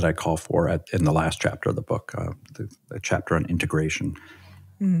that I call for in the last chapter of the book, the chapter on integration.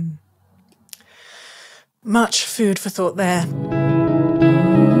 Mm. Much food for thought there.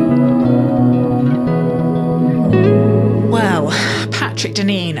 Well, Patrick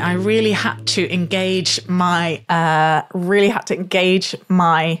Deneen, I really had to engage my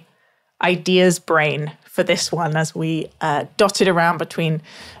ideas brain for this one as we dotted around between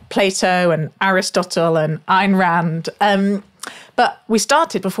Plato and Aristotle and Ayn Rand. But we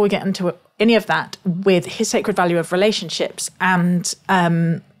started, before we get into any of that, with his sacred value of relationships and,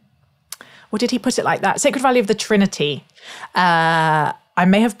 or did he put it like that? Sacred value of the Trinity. I I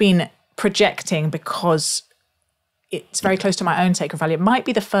may have been projecting because it's very close to my own sacred value. It might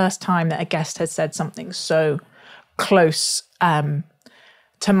be the first time that a guest has said something so close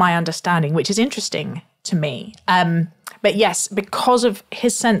to my understanding, which is interesting to me. But yes, because of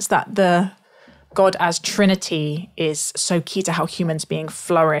his sense that the God as Trinity is so key to how human beings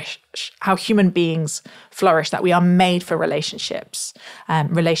flourish, that we are made for relationships.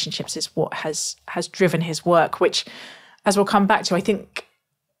 Relationships is what has driven his work, which, as we'll come back to, I think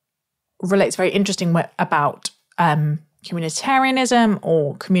relates very interesting about communitarianism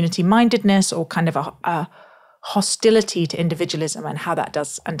or community-mindedness, or kind of a hostility to individualism, and how that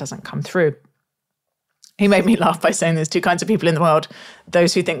does and doesn't come through. He made me laugh by saying there's two kinds of people in the world: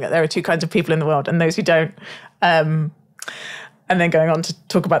 those who think that there are two kinds of people in the world and those who don't. And then going on to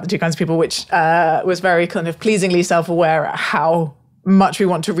talk about the two kinds of people, which was very kind of pleasingly self-aware at how much we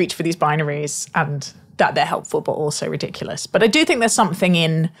want to reach for these binaries and that they're helpful but also ridiculous. But I do think there's something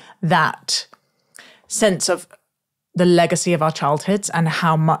in that sense of the legacy of our childhoods and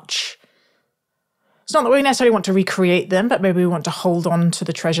how much, it's not that we necessarily want to recreate them, but maybe we want to hold on to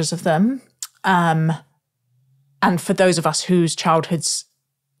the treasures of them. And for those of us whose childhoods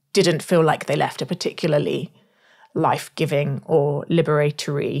didn't feel like they left a particularly life-giving or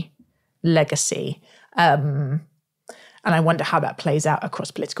liberatory legacy. And I wonder how that plays out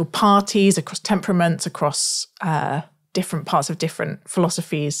across political parties, across temperaments, across different parts of different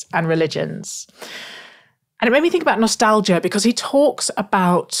philosophies and religions. And it made me think about nostalgia, because he talks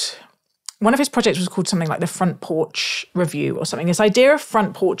about, one of his projects was called something like the Front Porch Review or something. This idea of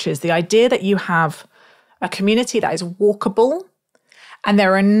front porches, the idea that you have a community that is walkable, and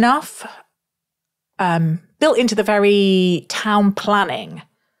there are enough built into the very town planning,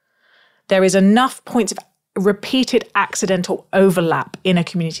 there is enough points of repeated accidental overlap in a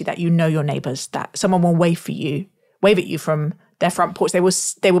community that you know your neighbours, that someone will wave at you from their front porch.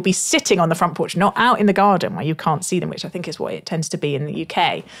 They will be sitting on the front porch, not out in the garden where you can't see them, which I think is what it tends to be in the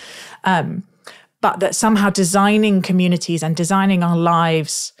UK. But that somehow designing communities and designing our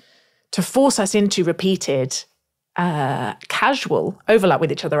lives to force us into repeated casual overlap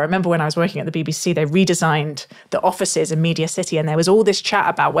with each other. I remember when I was working at the BBC, they redesigned the offices in Media City, and there was all this chat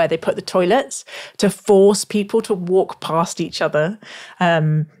about where they put the toilets to force people to walk past each other.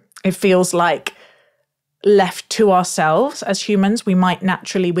 It feels like, left to ourselves as humans, we might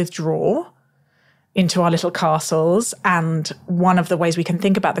naturally withdraw into our little castles. And one of the ways we can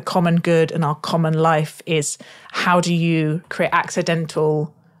think about the common good and our common life is, how do you create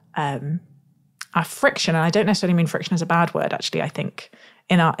accidental friction? And I don't necessarily mean friction as a bad word. Actually, I think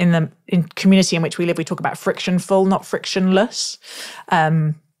in community in which we live, we talk about frictionful, not frictionless.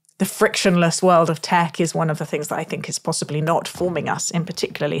 The frictionless world of tech is one of the things that I think is possibly not forming us in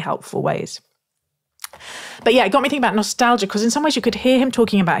particularly helpful ways. But yeah, it got me thinking about nostalgia, because in some ways you could hear him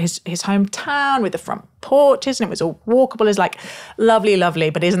talking about his hometown with the front porches, and it was all walkable. It's like, lovely, lovely,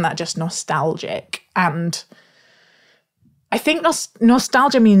 but isn't that just nostalgic? And I think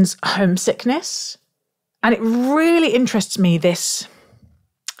nostalgia means homesickness. And it really interests me, this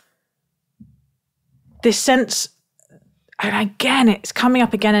sense, and again, it's coming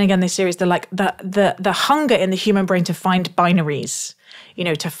up again and again in this series, the hunger in the human brain to find binaries,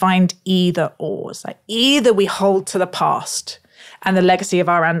 to find either ors. Like, either we hold to the past and the legacy of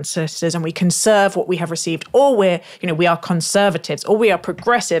our ancestors and we conserve what we have received, or we are conservatives, or we are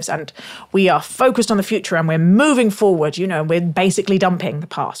progressives and we are focused on the future and we're moving forward, we're basically dumping the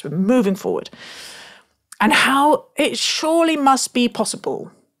past, we're moving forward. And how it surely must be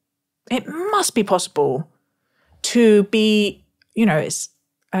possible. It must be possible to be, it's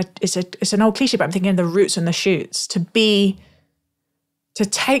an old cliche, but I'm thinking of the roots and the shoots, to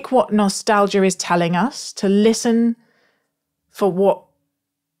take what nostalgia is telling us, to listen for what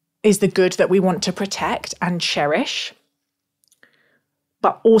is the good that we want to protect and cherish,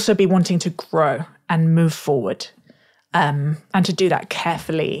 but also be wanting to grow and move forward, and to do that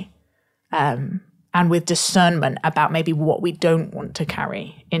carefully, and with discernment about maybe what we don't want to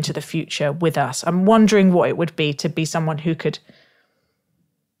carry into the future with us. I'm wondering what it would be to be someone who could,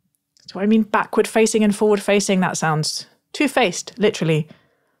 do I mean backward facing and forward facing? That sounds two-faced, literally.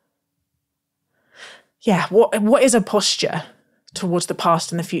 Yeah, what is a posture towards the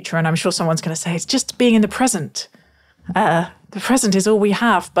past and the future? And I'm sure someone's going to say, it's just being in the present. The present is all we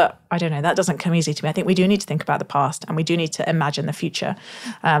have, but I don't know, that doesn't come easy to me. I think we do need to think about the past, and we do need to imagine the future.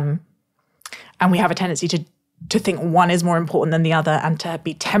 And we have a tendency to think one is more important than the other, and to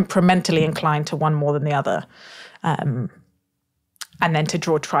be temperamentally inclined to one more than the other. And then to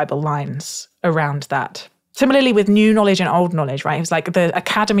draw tribal lines around that. Similarly with new knowledge and old knowledge, right? It was like the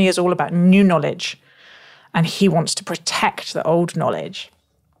academy is all about new knowledge. and he wants to protect the old knowledge.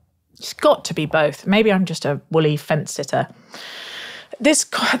 It's got to be both. Maybe I'm just a woolly fence sitter. This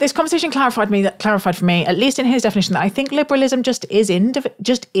conversation clarified for me, at least in his definition, that I think liberalism just is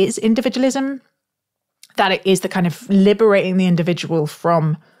individualism, that it is the kind of liberating the individual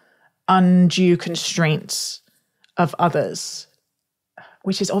from undue constraints of others,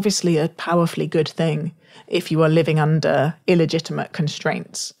 which is obviously a powerfully good thing if you are living under illegitimate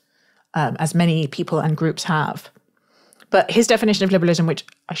constraints, as many people and groups have. But his definition of liberalism, which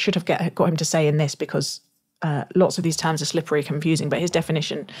I should have got him to say in this because lots of these terms are slippery, confusing, but his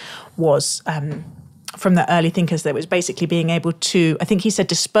definition was from the early thinkers that was basically being able to, I think he said,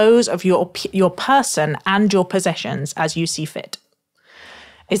 dispose of your person and your possessions as you see fit,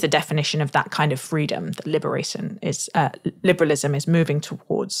 is the definition of that kind of freedom that liberalism is moving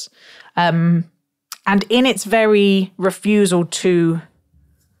towards. And in its very refusal to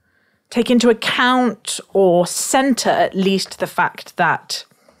take into account or center at least the fact that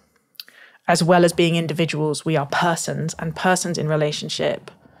as well as being individuals, we are persons and persons in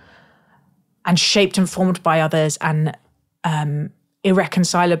relationship and shaped and formed by others and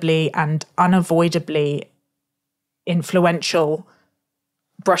irreconcilably and unavoidably influential,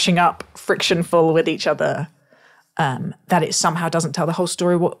 brushing up, frictionful with each other, that it somehow doesn't tell the whole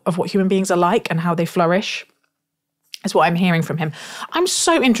story of what human beings are like and how they flourish, is what I'm hearing from him. I'm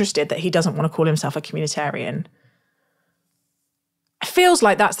so interested that he doesn't want to call himself a communitarian. It feels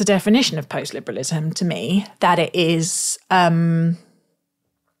like that's the definition of post-liberalism to me, that it is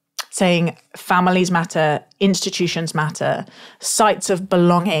saying families matter, institutions matter, sites of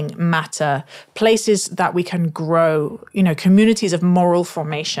belonging matter, places that we can grow, communities of moral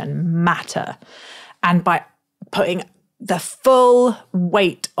formation matter. And by putting the full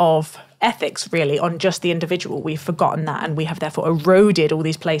weight of ethics really on just the individual, we've forgotten that, and we have therefore eroded all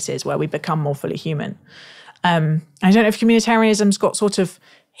these places where we become more fully human. I don't know if communitarianism's got sort of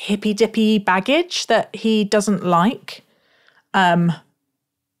hippy-dippy baggage that he doesn't like,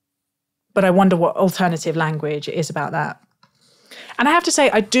 but I wonder what alternative language is about that. And I have to say,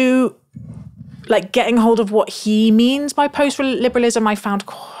 I do like getting hold of what he means by post-liberalism. I found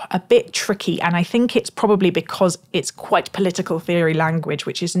a bit tricky, and I think it's probably because it's quite political theory language,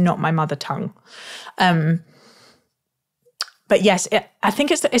 which is not my mother tongue. But yes, I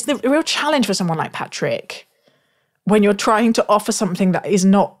think it's the real challenge for someone like Patrick when you're trying to offer something that is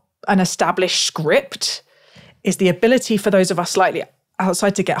not an established script, is the ability for those of us slightly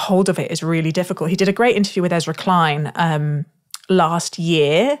outside to get hold of it is really difficult. He did a great interview with Ezra Klein last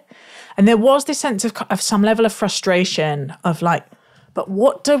year, and there was this sense of some level of frustration of like, but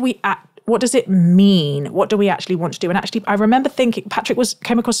what does it mean? What do we actually want to do? And actually, I remember thinking Patrick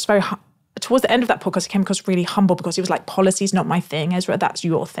came across as towards the end of that podcast, he came across really humble because he was like, policy's not my thing, Ezra, that's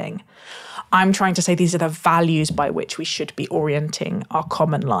your thing. I'm trying to say these are the values by which we should be orienting our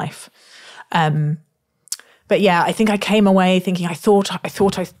common life. But yeah, I think I came away thinking I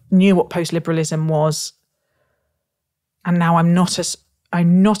thought I knew what post-liberalism was, and now I'm not as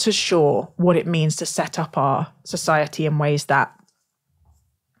sure what it means to set up our society in ways that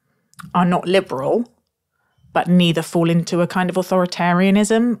are not liberal, but neither fall into a kind of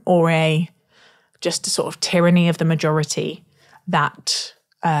authoritarianism or just a sort of tyranny of the majority that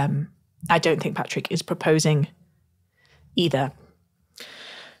I don't think Patrick is proposing either.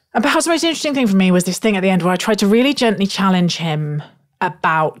 And perhaps the most interesting thing for me was this thing at the end where I tried to really gently challenge him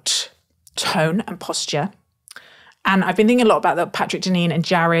about tone and posture. And I've been thinking a lot about Patrick Deneen and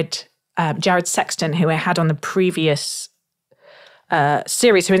Jared Sexton, who I had on the previous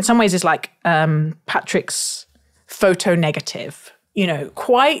series, who in some ways is like Patrick's photo negative,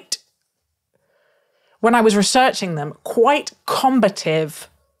 quite, when I was researching them, quite combative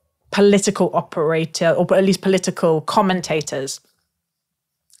political operator, or at least political commentators,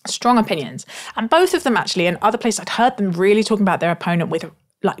 strong opinions. And both of them actually, in other places, I'd heard them really talking about their opponent with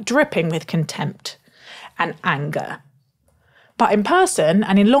like dripping with contempt and anger. But in person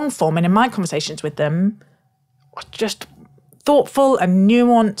and in long form and in my conversations with them, just thoughtful and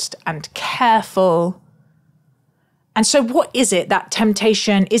nuanced and careful. And so what is it, that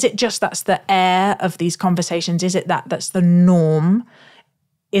temptation? Is it just that's the air of these conversations? Is it that's the norm?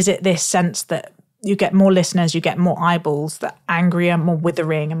 Is it this sense that you get more listeners, you get more eyeballs, the angrier, more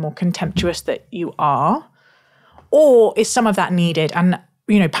withering and more contemptuous that you are? Or is some of that needed? And,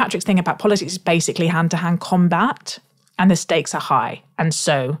 Patrick's thing about politics is basically hand-to-hand combat, and the stakes are high. And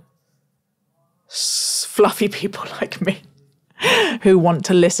so fluffy people like me who want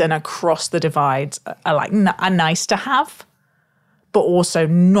to listen across the divides are nice to have, but also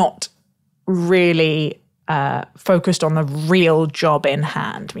not really focused on the real job in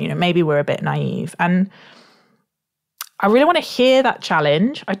hand. Maybe we're a bit naive. And I really want to hear that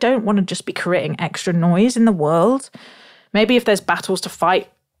challenge. I don't want to just be creating extra noise in the world. Maybe if there's battles to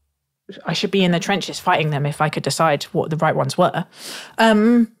fight, I should be in the trenches fighting them if I could decide what the right ones were.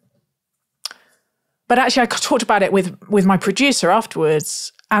 But actually, I talked about it with my producer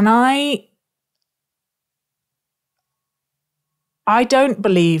afterwards, and I don't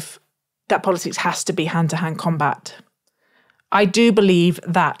believe that politics has to be hand-to-hand combat. I do believe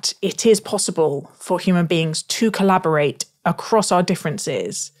that it is possible for human beings to collaborate across our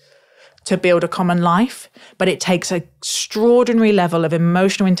differences to build a common life, but it takes an extraordinary level of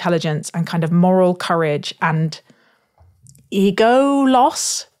emotional intelligence and kind of moral courage and ego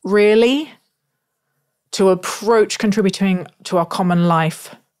loss, really, to approach contributing to our common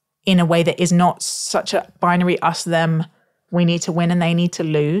life in a way that is not such a binary us-them, we need to win and they need to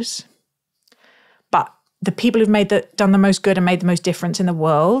lose. But the people who've done the most good and made the most difference in the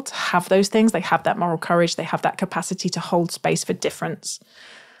world have those things. They have that moral courage. They have that capacity to hold space for difference.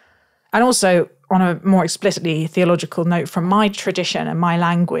 And also, on a more explicitly theological note, from my tradition and my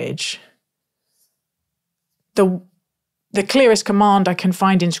language, the clearest command I can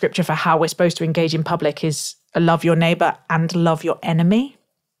find in scripture for how we're supposed to engage in public is love your neighbor and love your enemy.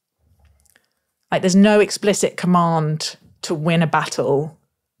 Like, there's no explicit command to win a battle,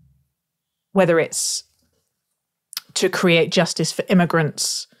 whether it's to create justice for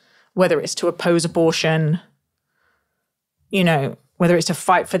immigrants, whether it's to oppose abortion, whether it's to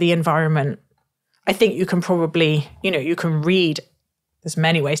fight for the environment. I think you can probably, you can read, there's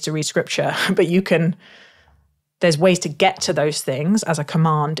many ways to read scripture, but there's ways to get to those things as a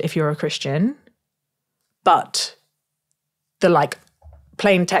command if you're a Christian. But the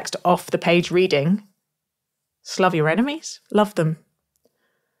plain text off the page reading, just love your enemies, love them.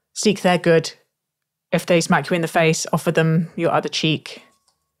 Seek their good. If they smack you in the face, offer them your other cheek.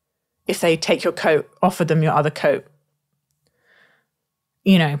 If they take your coat, offer them your other coat.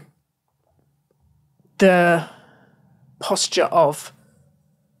 The posture of,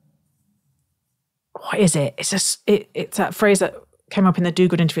 what is it? It's that phrase that came up in the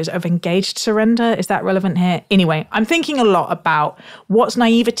Do-Good interviews of engaged surrender. Is that relevant here? Anyway, I'm thinking a lot about what's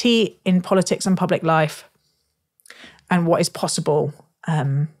naivety in politics and public life and what is possible.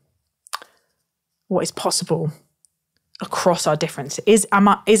 What is possible across our differences? Is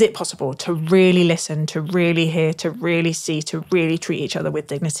it possible to really listen, to really hear, to really see, to really treat each other with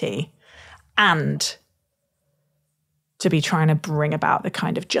dignity, and to be trying to bring about the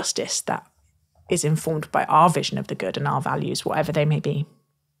kind of justice that is informed by our vision of the good and our values, whatever they may be?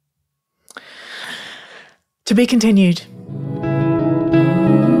 To be continued.